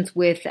patients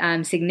with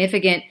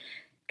significant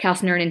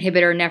calcineurin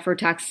inhibitor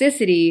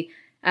nephrotoxicity,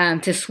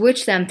 to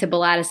switch them to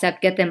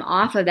belatacept, get them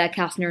off of that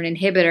calcineurin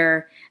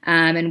inhibitor.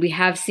 And we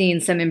have seen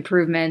some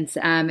improvements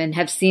and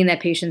have seen that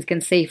patients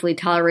can safely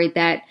tolerate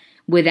that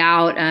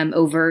without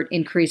overt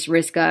increased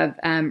risk of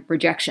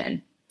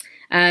rejection.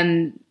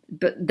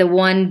 But the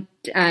one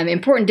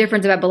important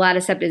difference about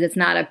belatacept is it's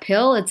not a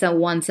pill, it's a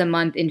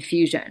once-a-month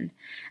infusion.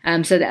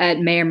 So that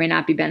may or may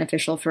not be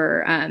beneficial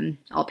for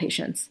all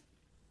patients.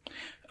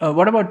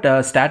 What about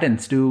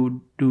statins?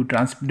 Do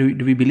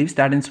we believe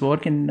statins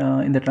work in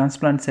the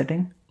transplant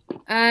setting?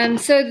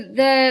 So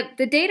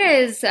the data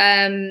is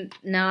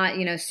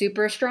not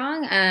super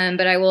strong,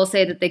 but I will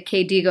say that the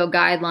KDIGO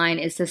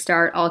guideline is to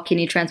start all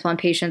kidney transplant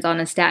patients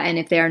on a statin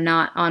if they are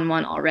not on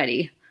one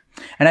already.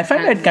 And I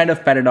find that kind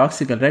of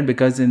paradoxical, right?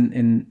 Because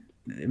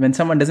when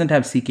someone doesn't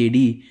have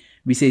CKD,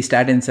 we say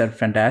statins are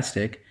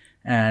fantastic.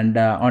 And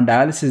on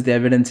dialysis, the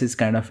evidence is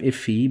kind of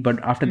iffy.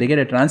 But after they get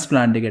a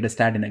transplant, they get a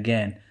statin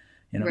again.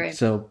 Right.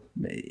 So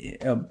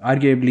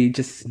arguably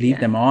just leave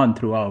them on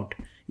throughout,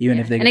 even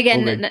if they get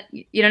COVID.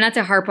 Not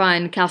to harp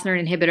on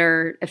calcineurin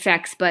inhibitor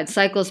effects, but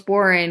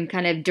cyclosporin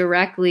kind of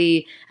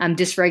directly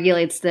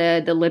dysregulates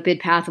the lipid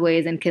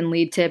pathways and can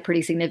lead to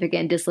pretty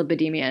significant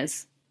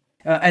dyslipidemias.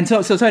 And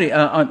so sorry,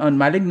 on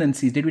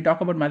malignancies, did we talk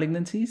about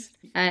malignancies?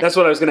 That's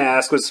what I was going to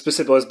ask, was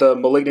specific was the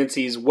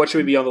malignancies. What should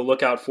we be on the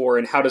lookout for,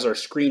 and how does our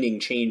screening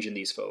change in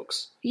these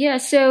folks? Yeah,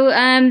 so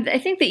I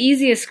think the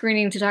easiest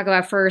screening to talk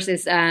about first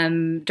is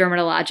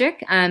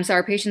dermatologic. So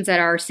our patients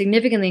that are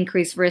significantly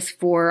increased risk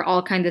for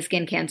all kinds of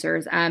skin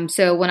cancers.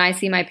 So when I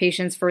see my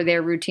patients for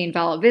their routine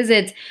follow-up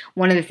visits,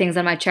 one of the things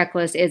on my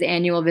checklist is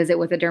annual visit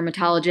with a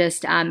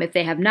dermatologist. If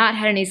they have not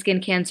had any skin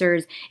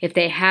cancers, if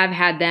they have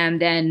had them,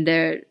 then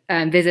the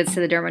visits to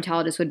the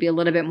dermatologist would be a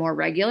little bit more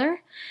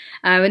regular.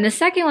 And the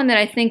second one that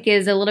I think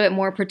is a little bit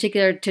more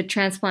particular to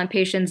transplant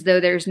patients, though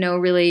there's no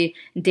really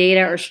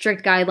data or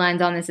strict guidelines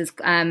on this, is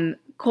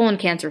colon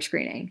cancer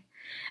screening.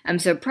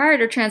 So prior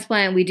to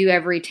transplant, we do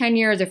every 10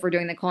 years if we're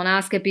doing the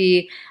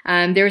colonoscopy.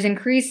 There's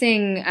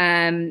increasing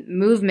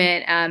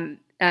movement,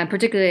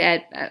 particularly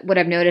at what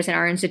I've noticed in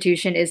our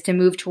institution, is to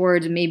move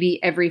towards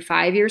maybe every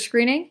 5-year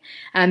screening,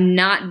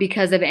 not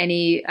because of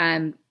any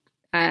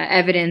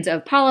evidence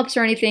of polyps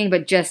or anything,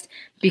 but just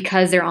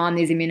because they're on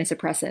these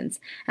immunosuppressants.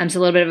 So a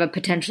little bit of a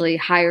potentially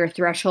higher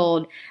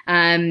threshold.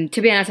 To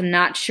be honest, I'm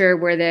not sure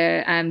where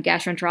the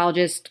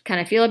gastroenterologists kind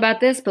of feel about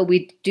this, but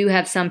we do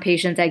have some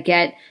patients that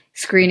get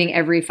screening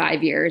every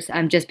 5 years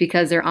just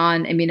because they're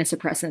on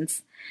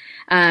immunosuppressants.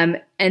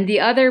 And the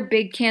other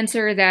big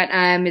cancer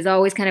that is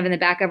always kind of in the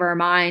back of our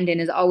mind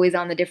and is always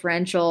on the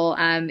differential,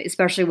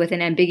 especially with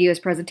an ambiguous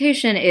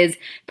presentation, is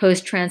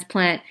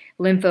post-transplant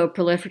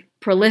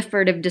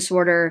lymphoproliferative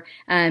disorder,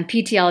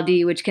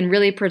 PTLD, which can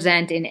really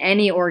present in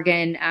any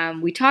organ.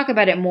 We talk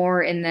about it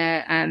more in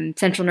the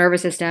central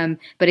nervous system,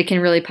 but it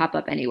can really pop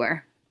up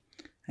anywhere.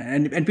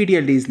 And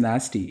PTLD is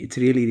nasty. It's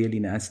really, really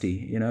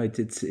nasty.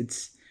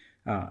 It's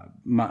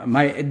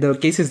the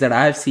cases that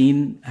I've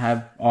seen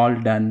have all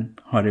done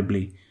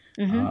horribly.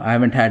 Mm-hmm. I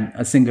haven't had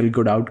a single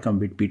good outcome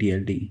with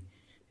PTLD.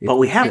 But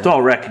we have to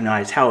all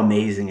recognize how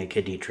amazing a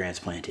kidney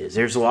transplant is.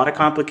 There's a lot of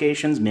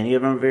complications. Many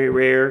of them are very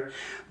rare.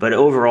 But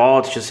overall,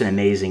 it's just an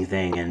amazing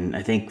thing. And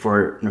I think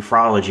for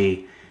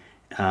nephrology,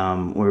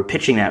 we're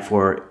pitching that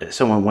for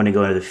someone wanting to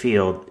go into the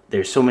field.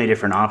 There's so many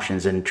different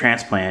options. And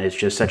transplant is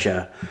just such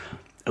a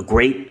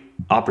great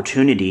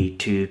opportunity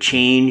to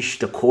change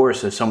the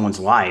course of someone's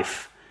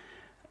life.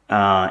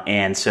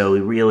 And so we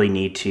really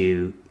need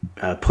to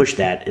push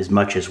that as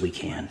much as we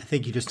can. I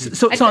think you just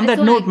so on that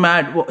note,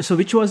 Matt. So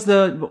which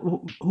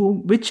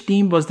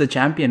team was the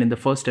champion in the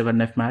first ever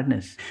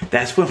NephMadness?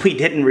 That's when we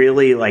didn't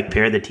really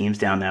pare the teams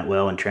down that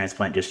well, and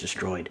transplant just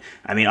destroyed.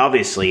 I mean,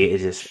 obviously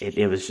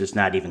it was just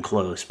not even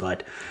close.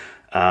 But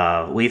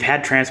we've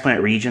had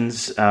transplant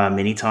regions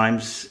many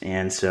times,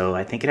 and so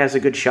I think it has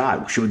a good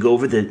shot. Should we go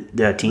over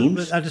the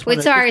teams?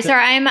 Sorry.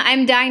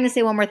 I'm dying to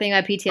say one more thing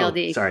about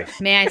PTLD. Oh, sorry.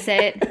 May I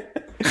say it?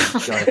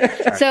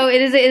 So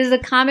it is a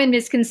common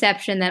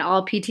misconception that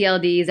all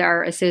PTLDs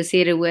are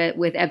associated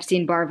with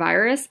Epstein-Barr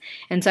virus.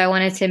 And so I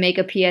wanted to make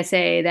a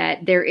PSA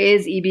that there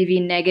is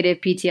EBV negative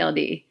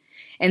PTLD.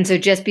 And so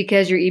just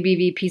because your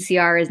EBV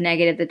PCR is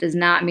negative, that does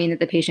not mean that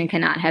the patient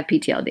cannot have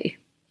PTLD.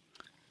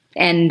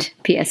 End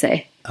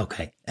PSA.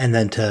 Okay. And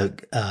then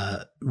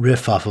to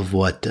riff off of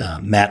what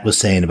Matt was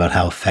saying about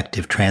how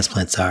effective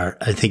transplants are,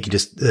 I think you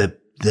just if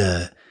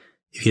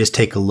you just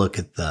take a look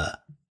at the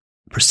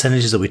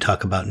percentages that we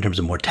talk about in terms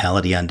of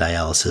mortality on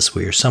dialysis,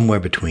 where you're somewhere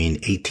between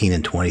 18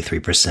 and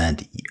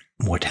 23%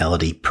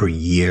 mortality per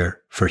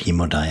year for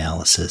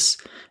hemodialysis.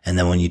 And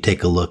then when you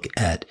take a look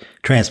at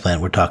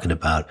transplant, we're talking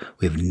about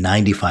we have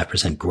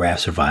 95%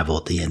 graft survival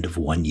at the end of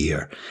 1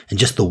 year. And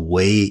just the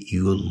way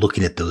you're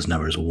looking at those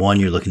numbers, one,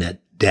 you're looking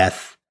at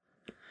death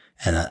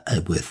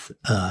and with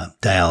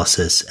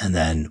dialysis. And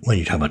then when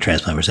you're talking about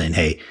transplant, we're saying,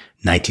 hey,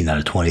 19 out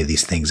of 20 of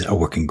these things are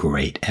working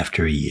great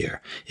after a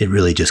year. It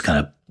really just kind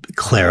of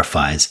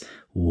clarifies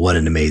what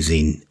an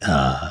amazing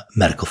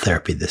medical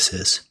therapy this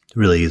is. It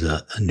really is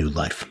a new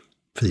life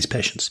for these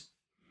patients.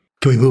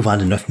 Can we move on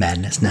to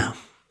NephMadness now?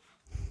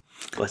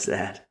 What's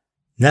that?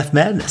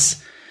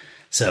 NephMadness.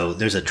 So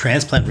there's a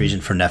transplant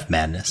region for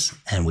NephMadness,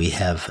 and we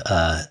have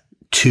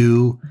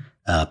two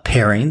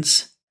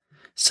pairings.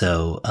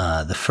 So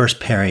the first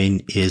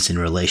pairing is in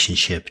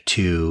relationship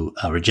to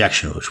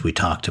rejection, which we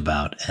talked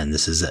about, and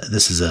this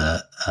is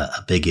a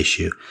big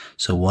issue.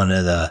 So one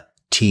of the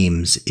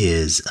teams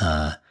is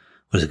what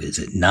is it? Is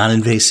it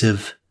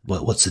non-invasive?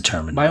 What's the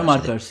term?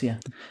 Biomarkers, yeah.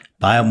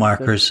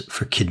 Biomarkers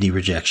for kidney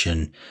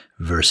rejection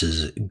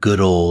versus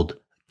good old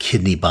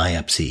kidney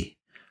biopsy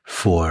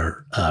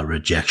for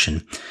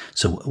rejection.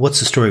 So what's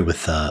the story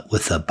with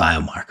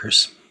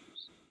biomarkers?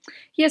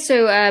 Yeah,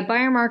 so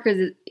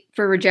biomarkers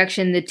for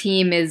rejection, the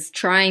team is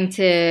trying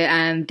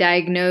to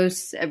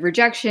diagnose a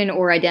rejection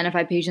or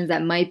identify patients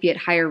that might be at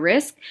higher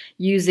risk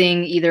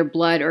using either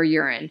blood or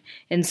urine.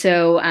 And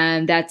so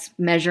that's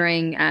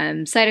measuring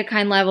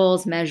cytokine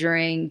levels,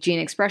 measuring gene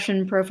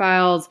expression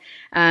profiles,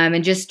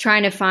 and just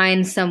trying to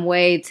find some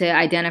way to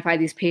identify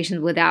these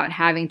patients without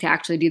having to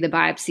actually do the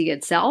biopsy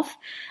itself.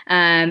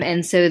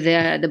 And so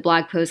the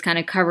blog post kind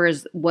of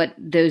covers what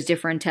those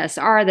different tests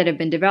are that have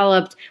been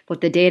developed,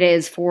 what the data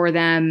is for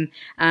them,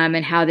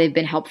 and how they've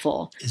been helpful.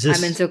 Is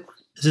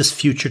this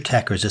future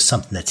tech, or is this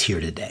something that's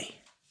here today?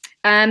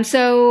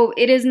 So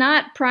it is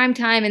not prime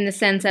time in the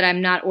sense that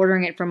I'm not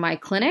ordering it from my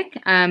clinic,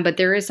 but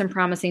there is some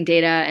promising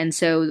data, and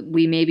so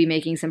we may be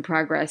making some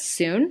progress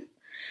soon.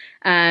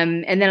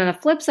 And then on the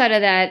flip side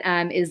of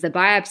that is the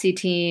biopsy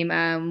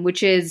team,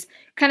 which is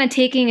kind of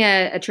taking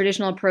a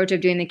traditional approach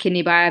of doing the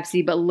kidney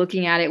biopsy, but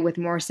looking at it with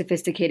more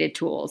sophisticated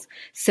tools.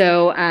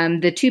 So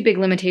the two big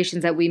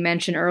limitations that we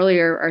mentioned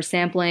earlier are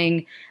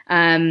sampling,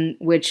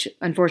 which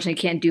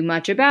unfortunately can't do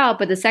much about,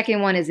 but the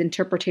second one is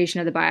interpretation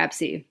of the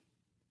biopsy.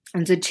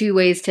 And so two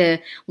ways to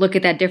look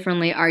at that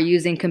differently are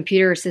using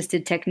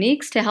computer-assisted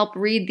techniques to help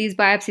read these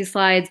biopsy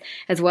slides,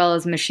 as well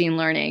as machine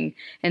learning.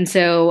 And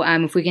so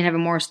if we can have a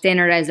more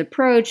standardized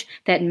approach,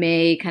 that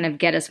may kind of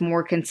get us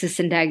more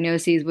consistent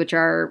diagnoses, which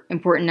are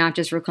important not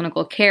just for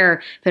clinical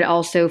care, but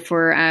also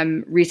for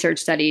research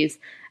studies.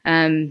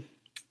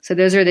 So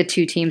those are the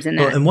two teams in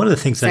that and one of the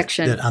things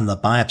section. that on the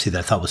biopsy that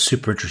I thought was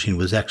super interesting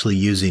was actually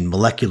using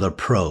molecular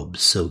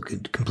probes, so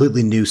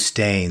completely new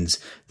stains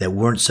that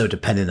weren't so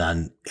dependent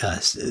on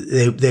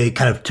they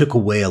kind of took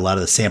away a lot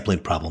of the sampling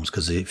problems,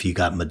 because if you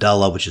got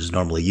medulla, which is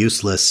normally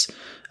useless,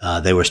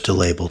 they were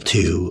still able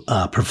to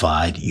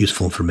provide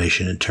useful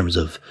information in terms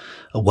of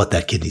what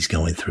that kidney's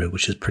going through,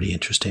 which is pretty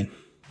interesting.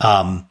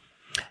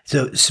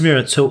 So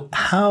Samira,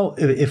 how,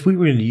 if we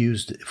were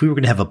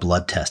going to have a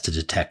blood test to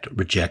detect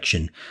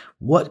rejection,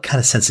 what kind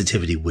of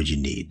sensitivity would you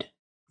need?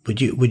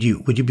 Would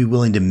you be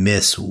willing to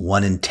miss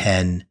 1 in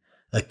 10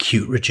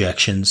 acute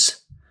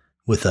rejections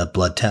with a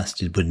blood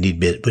test? Would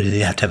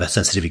it have to have a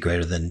sensitivity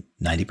greater than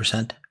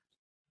 90%?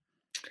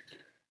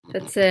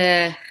 That's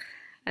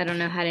I don't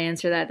know how to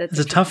answer that. That's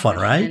a tough one,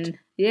 right?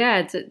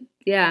 Yeah,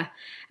 yeah.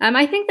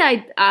 I think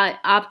that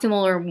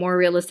optimal or more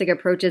realistic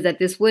approach is that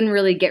this wouldn't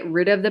really get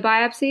rid of the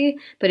biopsy,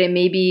 but it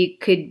maybe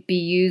could be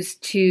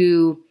used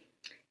to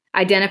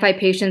identify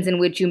patients in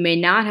which you may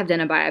not have done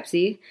a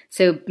biopsy.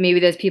 So maybe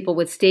those people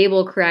with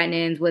stable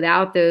creatinines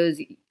without those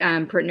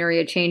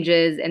proteinuria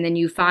changes, and then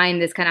you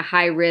find this kind of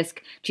high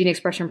risk gene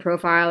expression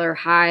profile or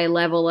high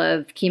level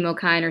of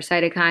chemokine or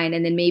cytokine,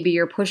 and then maybe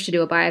you're pushed to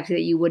do a biopsy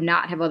that you would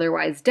not have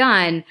otherwise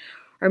done.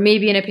 Or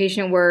maybe in a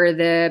patient where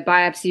the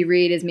biopsy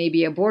read is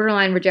maybe a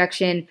borderline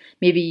rejection,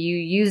 maybe you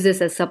use this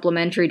as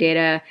supplementary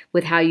data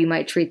with how you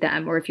might treat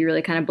them, or if you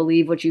really kind of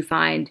believe what you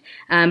find.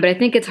 But I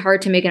think it's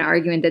hard to make an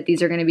argument that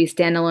these are going to be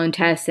standalone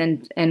tests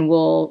and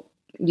will,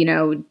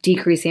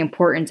 decrease the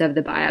importance of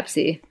the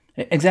biopsy.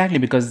 Exactly,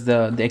 because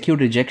the acute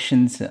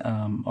rejections,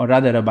 or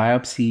rather a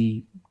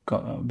biopsy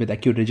with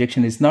acute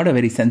rejection is not a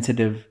very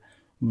sensitive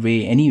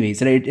way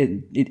anyways. Right?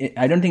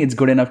 I don't think it's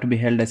good enough to be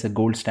held as a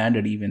gold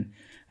standard even.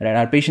 Right,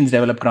 our patients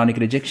develop chronic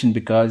rejection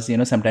because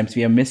sometimes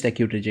we have missed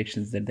acute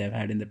rejections that they've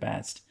had in the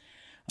past.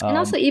 And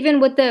also,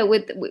 even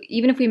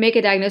even if we make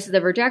a diagnosis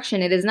of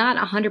rejection, it is not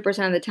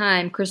 100% of the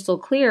time crystal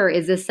clear.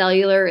 Is this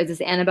cellular? Is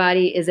this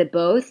antibody? Is it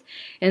both?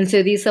 And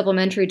so these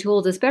supplementary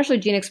tools, especially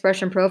gene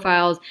expression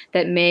profiles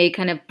that may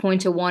kind of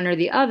point to one or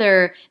the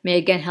other, may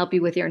again help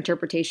you with your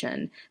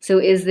interpretation. So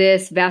is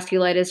this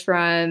vasculitis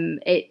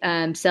from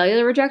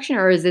cellular rejection,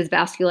 or is this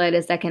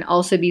vasculitis that can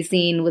also be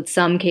seen with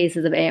some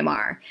cases of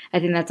AMR? I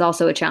think that's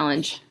also a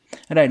challenge.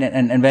 Right,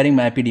 and wearing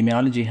my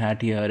epidemiology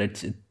hat here,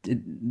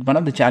 one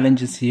of the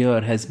challenges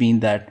here has been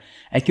that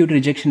acute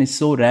rejection is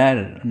so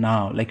rare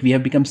now. Like, we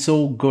have become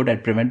so good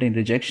at preventing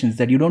rejections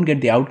that you don't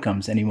get the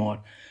outcomes anymore.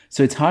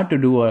 So it's hard to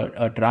do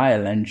a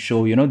trial and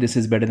show, this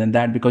is better than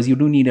that, because you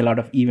do need a lot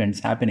of events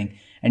happening,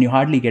 and you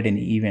hardly get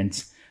any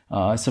events.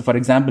 So, for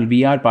example,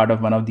 we are part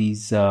of one of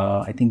these,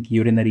 I think,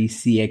 urinary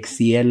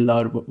CXCL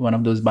or one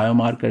of those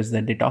biomarkers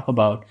that they talk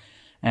about.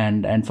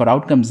 And for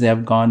outcomes, they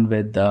have gone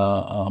with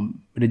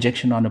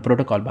rejection on a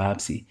protocol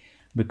biopsy,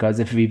 because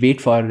if we wait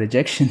for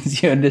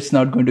rejections, you're just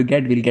not going to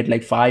get. We'll get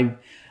like 5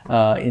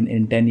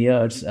 in 10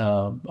 years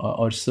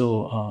or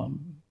so.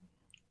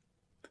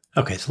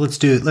 Okay, so let's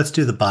do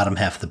the bottom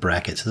half of the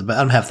bracket. So the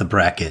bottom half of the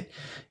bracket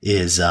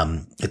is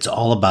it's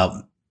all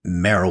about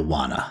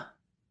marijuana,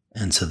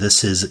 and so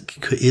this is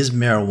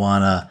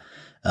marijuana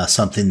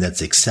something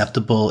that's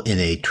acceptable in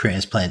a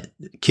transplant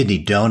kidney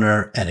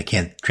donor and a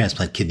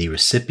transplant kidney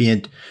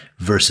recipient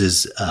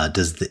versus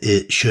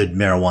should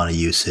marijuana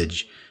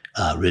usage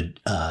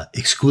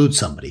exclude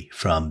somebody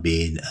from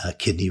being a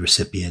kidney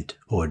recipient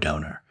or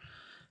donor?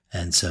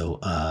 And so,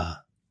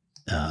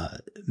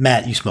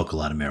 Matt, you smoke a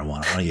lot of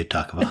marijuana. Why don't you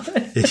talk about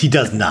it? He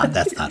does not.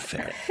 That's not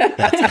fair.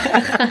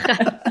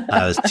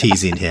 I was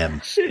teasing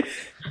him.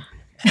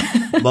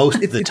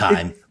 Most of the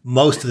time,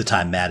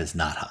 Matt is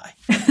not high.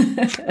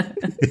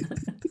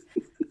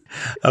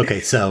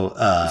 Okay, so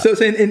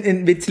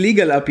in it's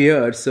legal up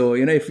here. So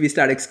if we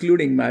start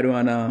excluding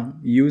marijuana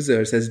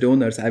users as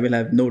donors, I will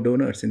have no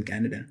donors in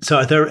Canada. So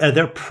are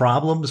there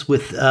problems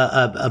with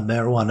a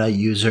marijuana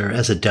user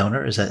as a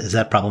donor? Is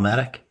that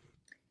problematic?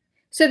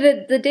 So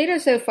the data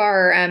so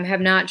far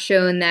have not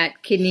shown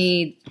that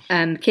kidneys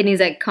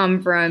that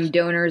come from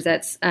donors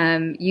that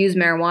use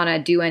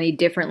marijuana do any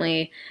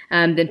differently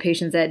than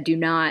patients that do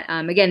not.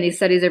 Again, these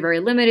studies are very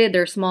limited.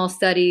 They're small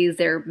studies.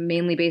 They're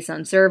mainly based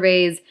on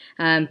surveys,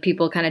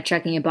 people kind of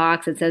checking a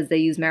box that says they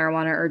use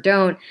marijuana or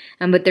don't.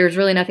 But there's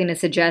really nothing to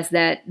suggest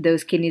that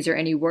those kidneys are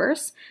any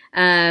worse.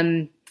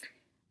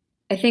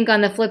 I think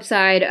on the flip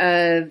side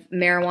of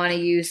marijuana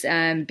use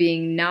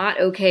being not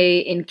okay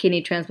in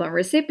kidney transplant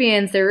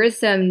recipients, there is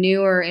some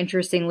newer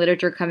interesting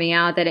literature coming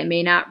out that it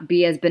may not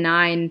be as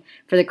benign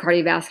for the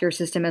cardiovascular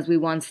system as we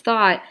once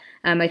thought.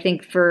 I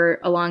think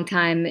for a long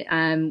time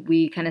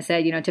we kind of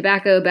said,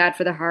 tobacco, bad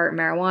for the heart,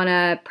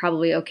 marijuana,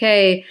 probably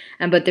okay.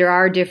 But there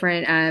are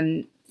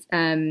different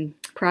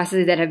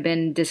processes that have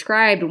been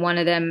described. One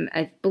of them,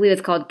 I believe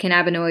it's called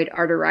cannabinoid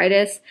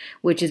arteritis,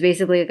 which is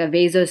basically like a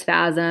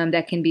vasospasm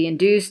that can be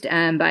induced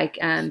by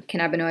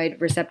cannabinoid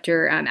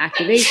receptor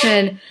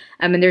activation.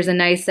 And there's a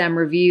nice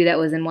review that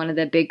was in one of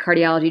the big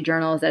cardiology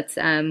journals that's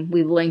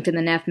we've linked in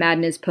the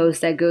NephMadness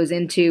post that goes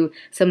into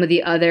some of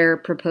the other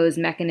proposed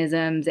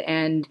mechanisms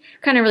and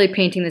kind of really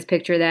painting this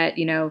picture that,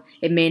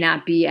 it may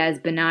not be as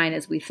benign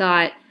as we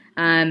thought.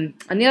 On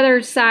the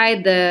other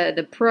side,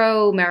 the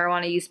pro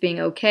marijuana use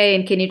being okay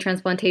in kidney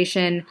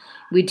transplantation,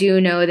 we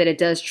do know that it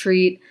does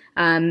treat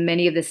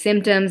many of the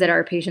symptoms that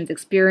our patients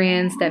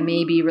experience that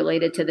may be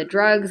related to the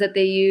drugs that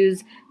they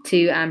use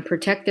to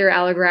protect their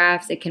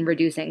allografts. It can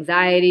reduce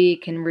anxiety,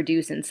 can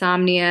reduce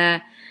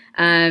insomnia.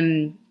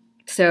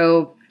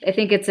 So I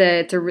think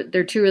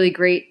they're two really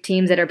great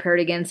teams that are paired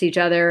against each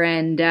other,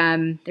 and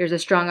there's a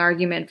strong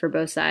argument for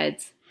both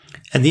sides.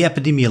 And the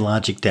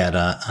epidemiologic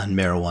data on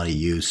marijuana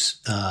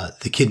use,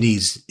 the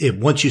kidneys,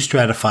 once you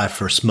stratify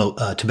for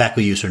tobacco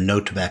use or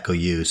no tobacco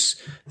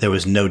use, there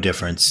was no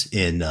difference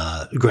in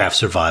graft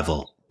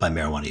survival by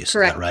marijuana use.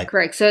 Correct, is that right?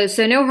 Correct.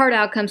 So no hard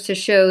outcomes to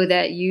show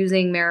that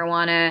using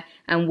marijuana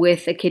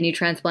with a kidney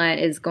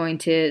transplant is going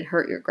to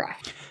hurt your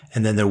graft.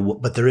 And then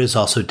there is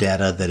also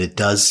data that it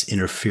does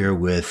interfere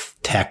with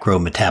tacro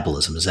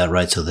metabolism. Is that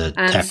right? So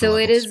so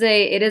it is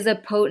a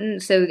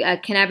potent. So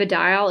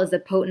cannabidiol is a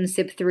potent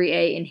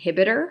CYP3A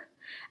inhibitor,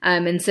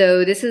 and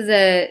so this is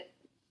a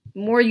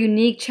more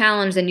unique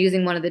challenge than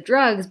using one of the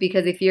drugs,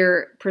 because if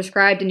you're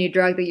prescribed a new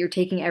drug that you're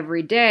taking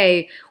every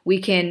day, we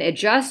can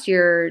adjust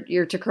your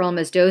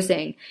tacrolimus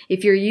dosing.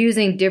 If you're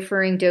using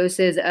differing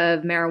doses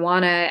of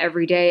marijuana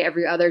every day,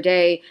 every other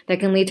day, that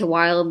can lead to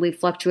wildly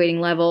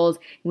fluctuating levels.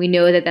 We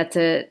know that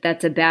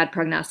that's a bad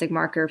prognostic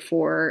marker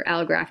for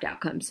allograft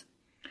outcomes.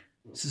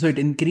 So it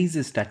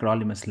increases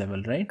tacrolimus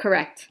level, right?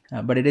 Correct.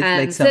 But it is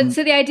like some...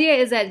 So the idea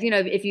is that,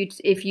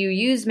 if you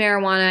use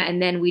marijuana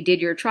and then we did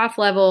your trough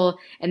level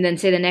and then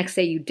say the next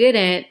day you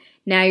didn't,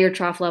 now your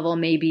trough level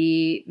may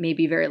be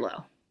very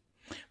low.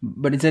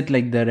 But is it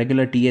like the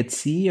regular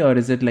THC or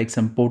is it like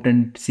some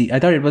potent I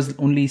thought it was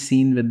only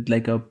seen with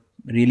like a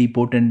really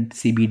potent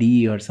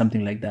CBD or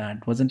something like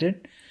that, wasn't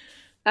it?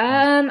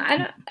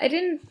 I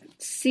didn't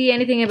see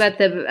anything about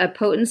the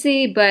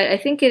potency, but I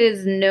think it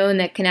is known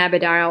that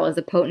cannabidiol is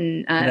a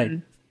potent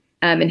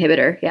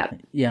inhibitor. Yeah.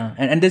 Yeah,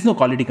 and there's no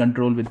quality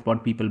control with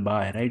what people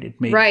buy, right?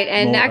 It may right,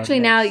 and actually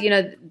now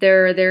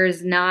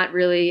there's not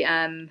really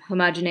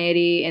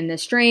homogeneity in the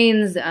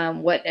strains.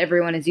 What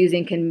everyone is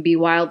using can be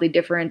wildly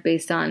different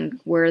based on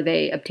where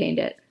they obtained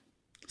it.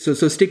 So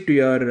stick to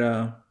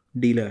your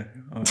dealer.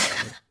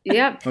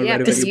 Yep. Or Yep.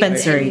 wherever you buy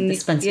it.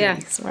 Dispensary. Yeah.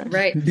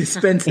 Right.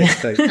 Dispensary.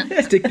 Sorry.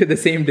 Stick to the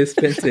same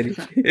dispensary.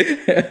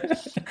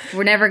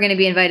 We're never going to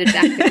be invited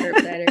back to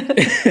Curbsider.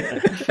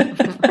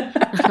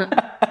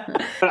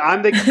 But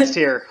I'm the guest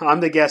here. I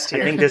think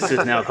this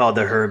is now called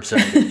the Herb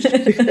Ciders.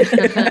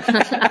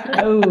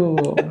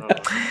 Oh.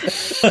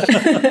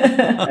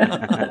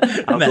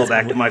 I'll go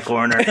back to my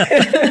corner.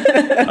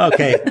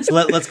 Okay, so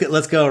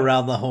let's go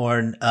around the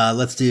horn.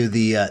 Let's do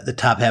the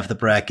top half of the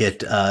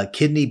bracket.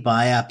 Kidney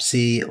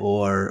biopsy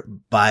or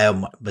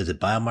is it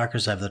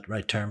biomarkers? I have the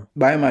right term.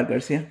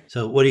 Biomarkers, yeah.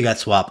 So what do you got,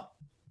 Swap?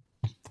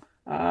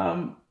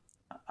 I'm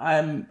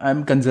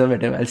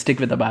conservative. I'll stick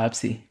with the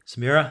biopsy.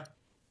 Samira?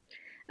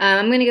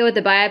 I'm going to go with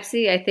the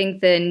biopsy. I think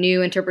the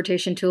new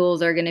interpretation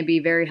tools are going to be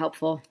very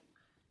helpful.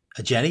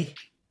 Jenny?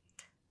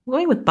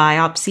 Going with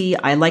biopsy,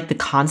 I like the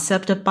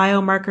concept of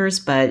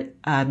biomarkers, but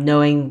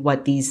knowing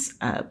what these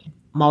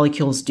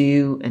molecules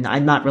do, and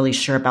I'm not really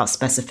sure about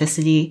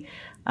specificity,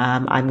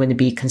 I'm going to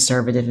be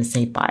conservative and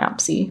say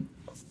biopsy.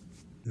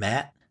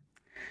 Matt?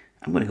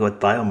 I'm going to go with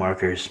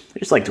biomarkers. I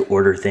just like to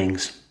order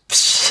things.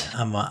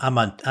 I'm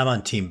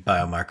on team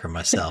biomarker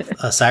myself.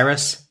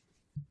 Cyrus?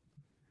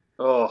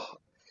 Oh,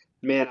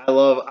 man, I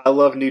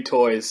love new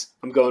toys.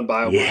 I'm going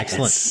biomarkers. Yes.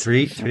 Excellent.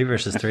 Three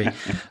versus three.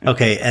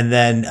 Okay, and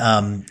then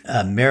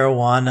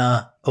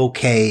marijuana,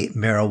 okay,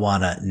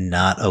 marijuana,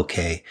 not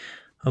okay.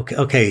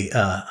 Okay,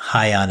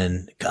 Hyon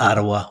in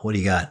Ottawa, what do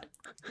you got?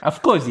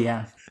 Of course,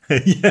 yeah.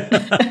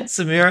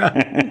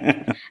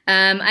 Samira?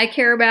 I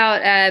care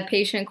about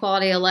patient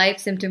quality of life,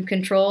 symptom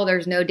control.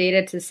 There's no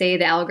data to say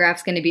the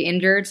allograft's going to be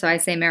injured, so I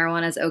say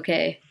marijuana is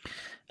okay.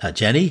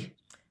 Jenny?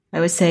 I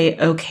would say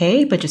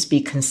okay, but just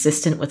be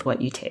consistent with what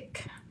you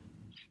take.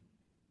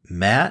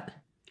 Matt?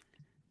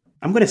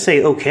 I'm going to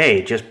say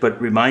okay,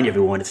 but remind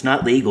everyone it's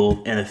not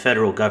legal in the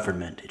federal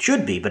government. It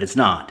should be, but it's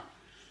not.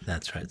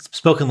 That's right.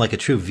 Spoken like a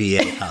true VA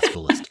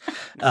hospitalist.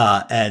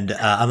 And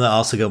I'm going to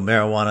also go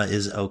marijuana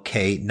is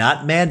okay.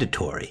 Not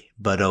mandatory,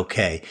 but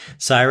okay.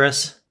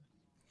 Cyrus?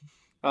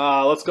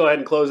 Let's go ahead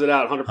and close it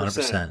out 100%.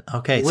 100%.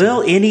 Okay.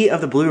 Will any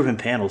of the blue ribbon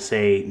panel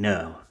say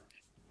no?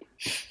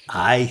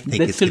 I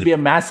think This will be a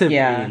massive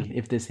deal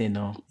if they say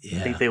no.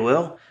 You think they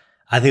will?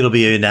 I think it'll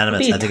be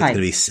unanimous. It'll be I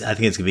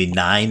think it's gonna be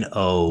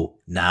 9-0.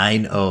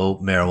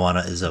 9-0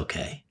 marijuana is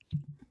okay.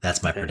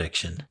 That's my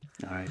prediction.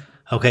 All right.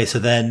 Okay, so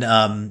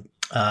then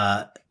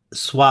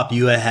Swap,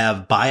 you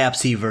have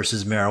biopsy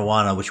versus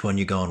marijuana. Which one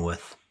you going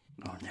with?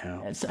 Oh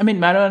no. I mean,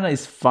 marijuana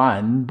is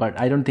fun, but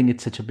I don't think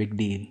it's such a big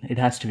deal. It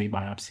has to be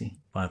biopsy.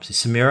 Biopsy.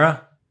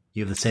 Samira,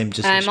 you have the same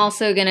decision. I'm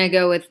also going to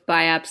go with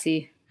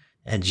biopsy.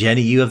 And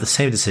Jenny, you have the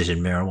same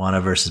decision,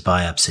 marijuana versus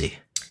biopsy.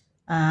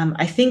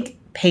 I think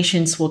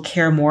patients will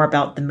care more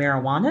about the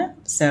marijuana,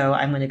 so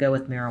I'm going to go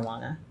with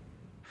marijuana.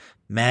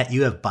 Matt,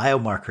 you have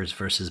biomarkers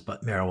versus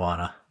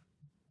marijuana.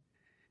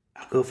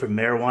 I'll go for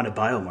marijuana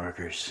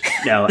biomarkers.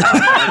 No,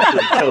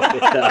 I'll go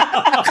with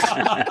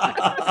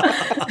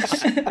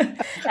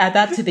Add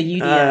that to the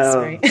UDS,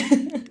 right?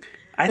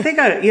 I think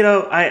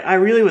I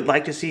really would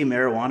like to see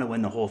marijuana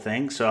win the whole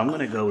thing, so I'm going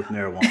to go with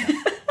marijuana.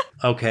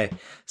 Okay.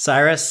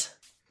 Cyrus?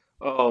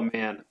 Oh,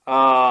 man.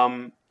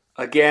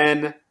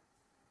 Again,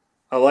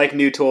 I like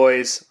new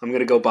toys. I'm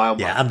going to go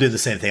biomarkers. Yeah, I'm doing the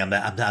same thing. I'm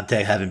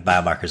having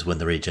biomarkers win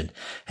the region.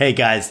 Hey,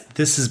 guys,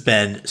 this has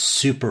been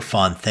super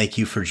fun. Thank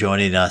you for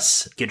joining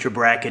us. Get your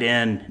bracket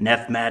in,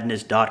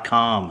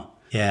 NephMadness.com.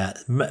 Yeah.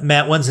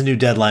 Matt, when's the new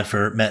deadline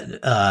for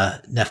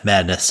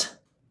NephMadness?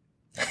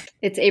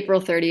 It's April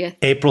 30th.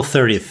 April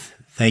 30th.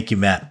 Thank you,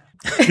 Matt.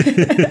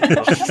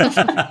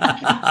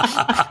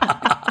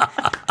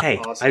 Hey,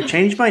 awesome. I've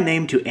changed my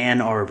name to Ann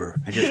Arbor.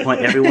 I just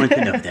want everyone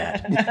to know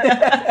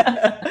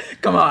that.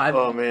 Come on.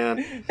 Oh,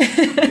 man.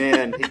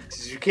 Man,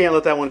 you can't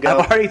let that one go.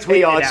 I've already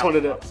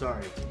tweeted out.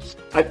 Sorry.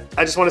 I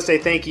just want to say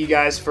thank you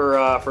guys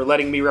for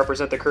letting me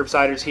represent the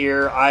Curbsiders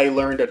here. I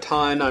learned a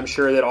ton. I'm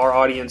sure that our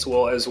audience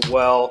will as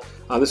well.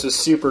 This was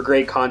super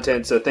great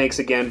content, so thanks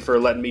again for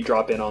letting me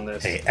drop in on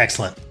this. Hey,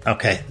 excellent.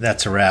 Okay,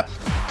 that's a wrap.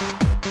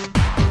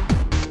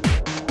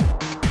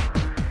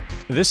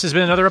 This has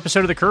been another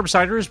episode of the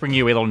Curbsiders, bringing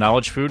you a little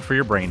knowledge food for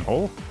your brain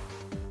hole.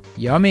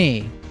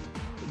 Yummy.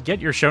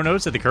 Get your show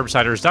notes at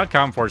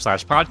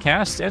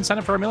thecurbsiders.com/podcast and sign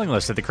up for our mailing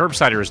list at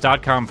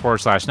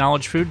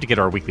thecurbsiders.com/knowledge food to get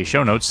our weekly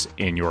show notes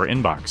in your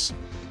inbox.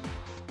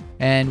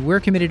 And we're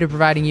committed to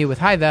providing you with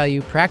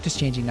high-value,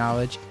 practice-changing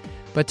knowledge.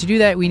 But to do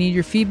that, we need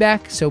your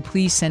feedback, so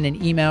please send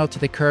an email to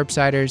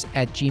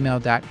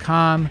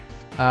thecurbsiders@gmail.com.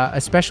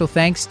 A special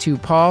thanks to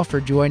Paul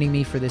for joining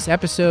me for this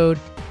episode,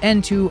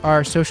 and to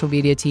our social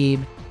media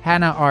team,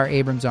 Hannah R.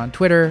 Abrams on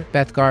Twitter,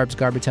 Beth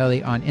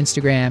Garbatelli on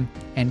Instagram,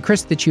 and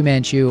Chris the Chew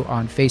Man Chew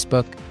on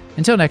Facebook.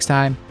 Until next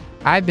time,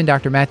 I've been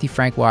Dr. Matthew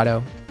Frank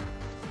Watto.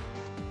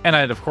 And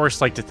I'd, of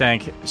course, like to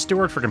thank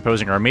Stuart for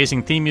composing our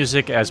amazing theme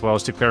music, as well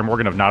as to Claire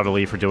Morgan of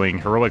Nautilus for doing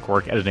heroic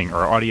work editing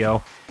our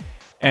audio.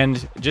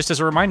 And just as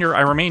a reminder,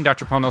 I remain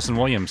Dr. Paul Nelson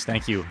Williams.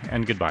 Thank you,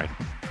 and goodbye.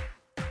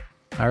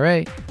 All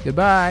right,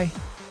 goodbye.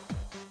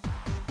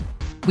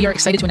 We are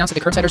excited to announce that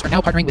the Curbsiders are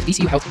now partnering with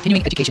VCU Health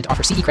Continuing Education to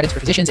offer CE credits for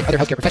physicians and other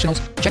healthcare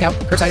professionals. Check out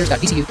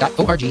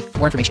curbsiders.vcu.org for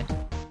more information.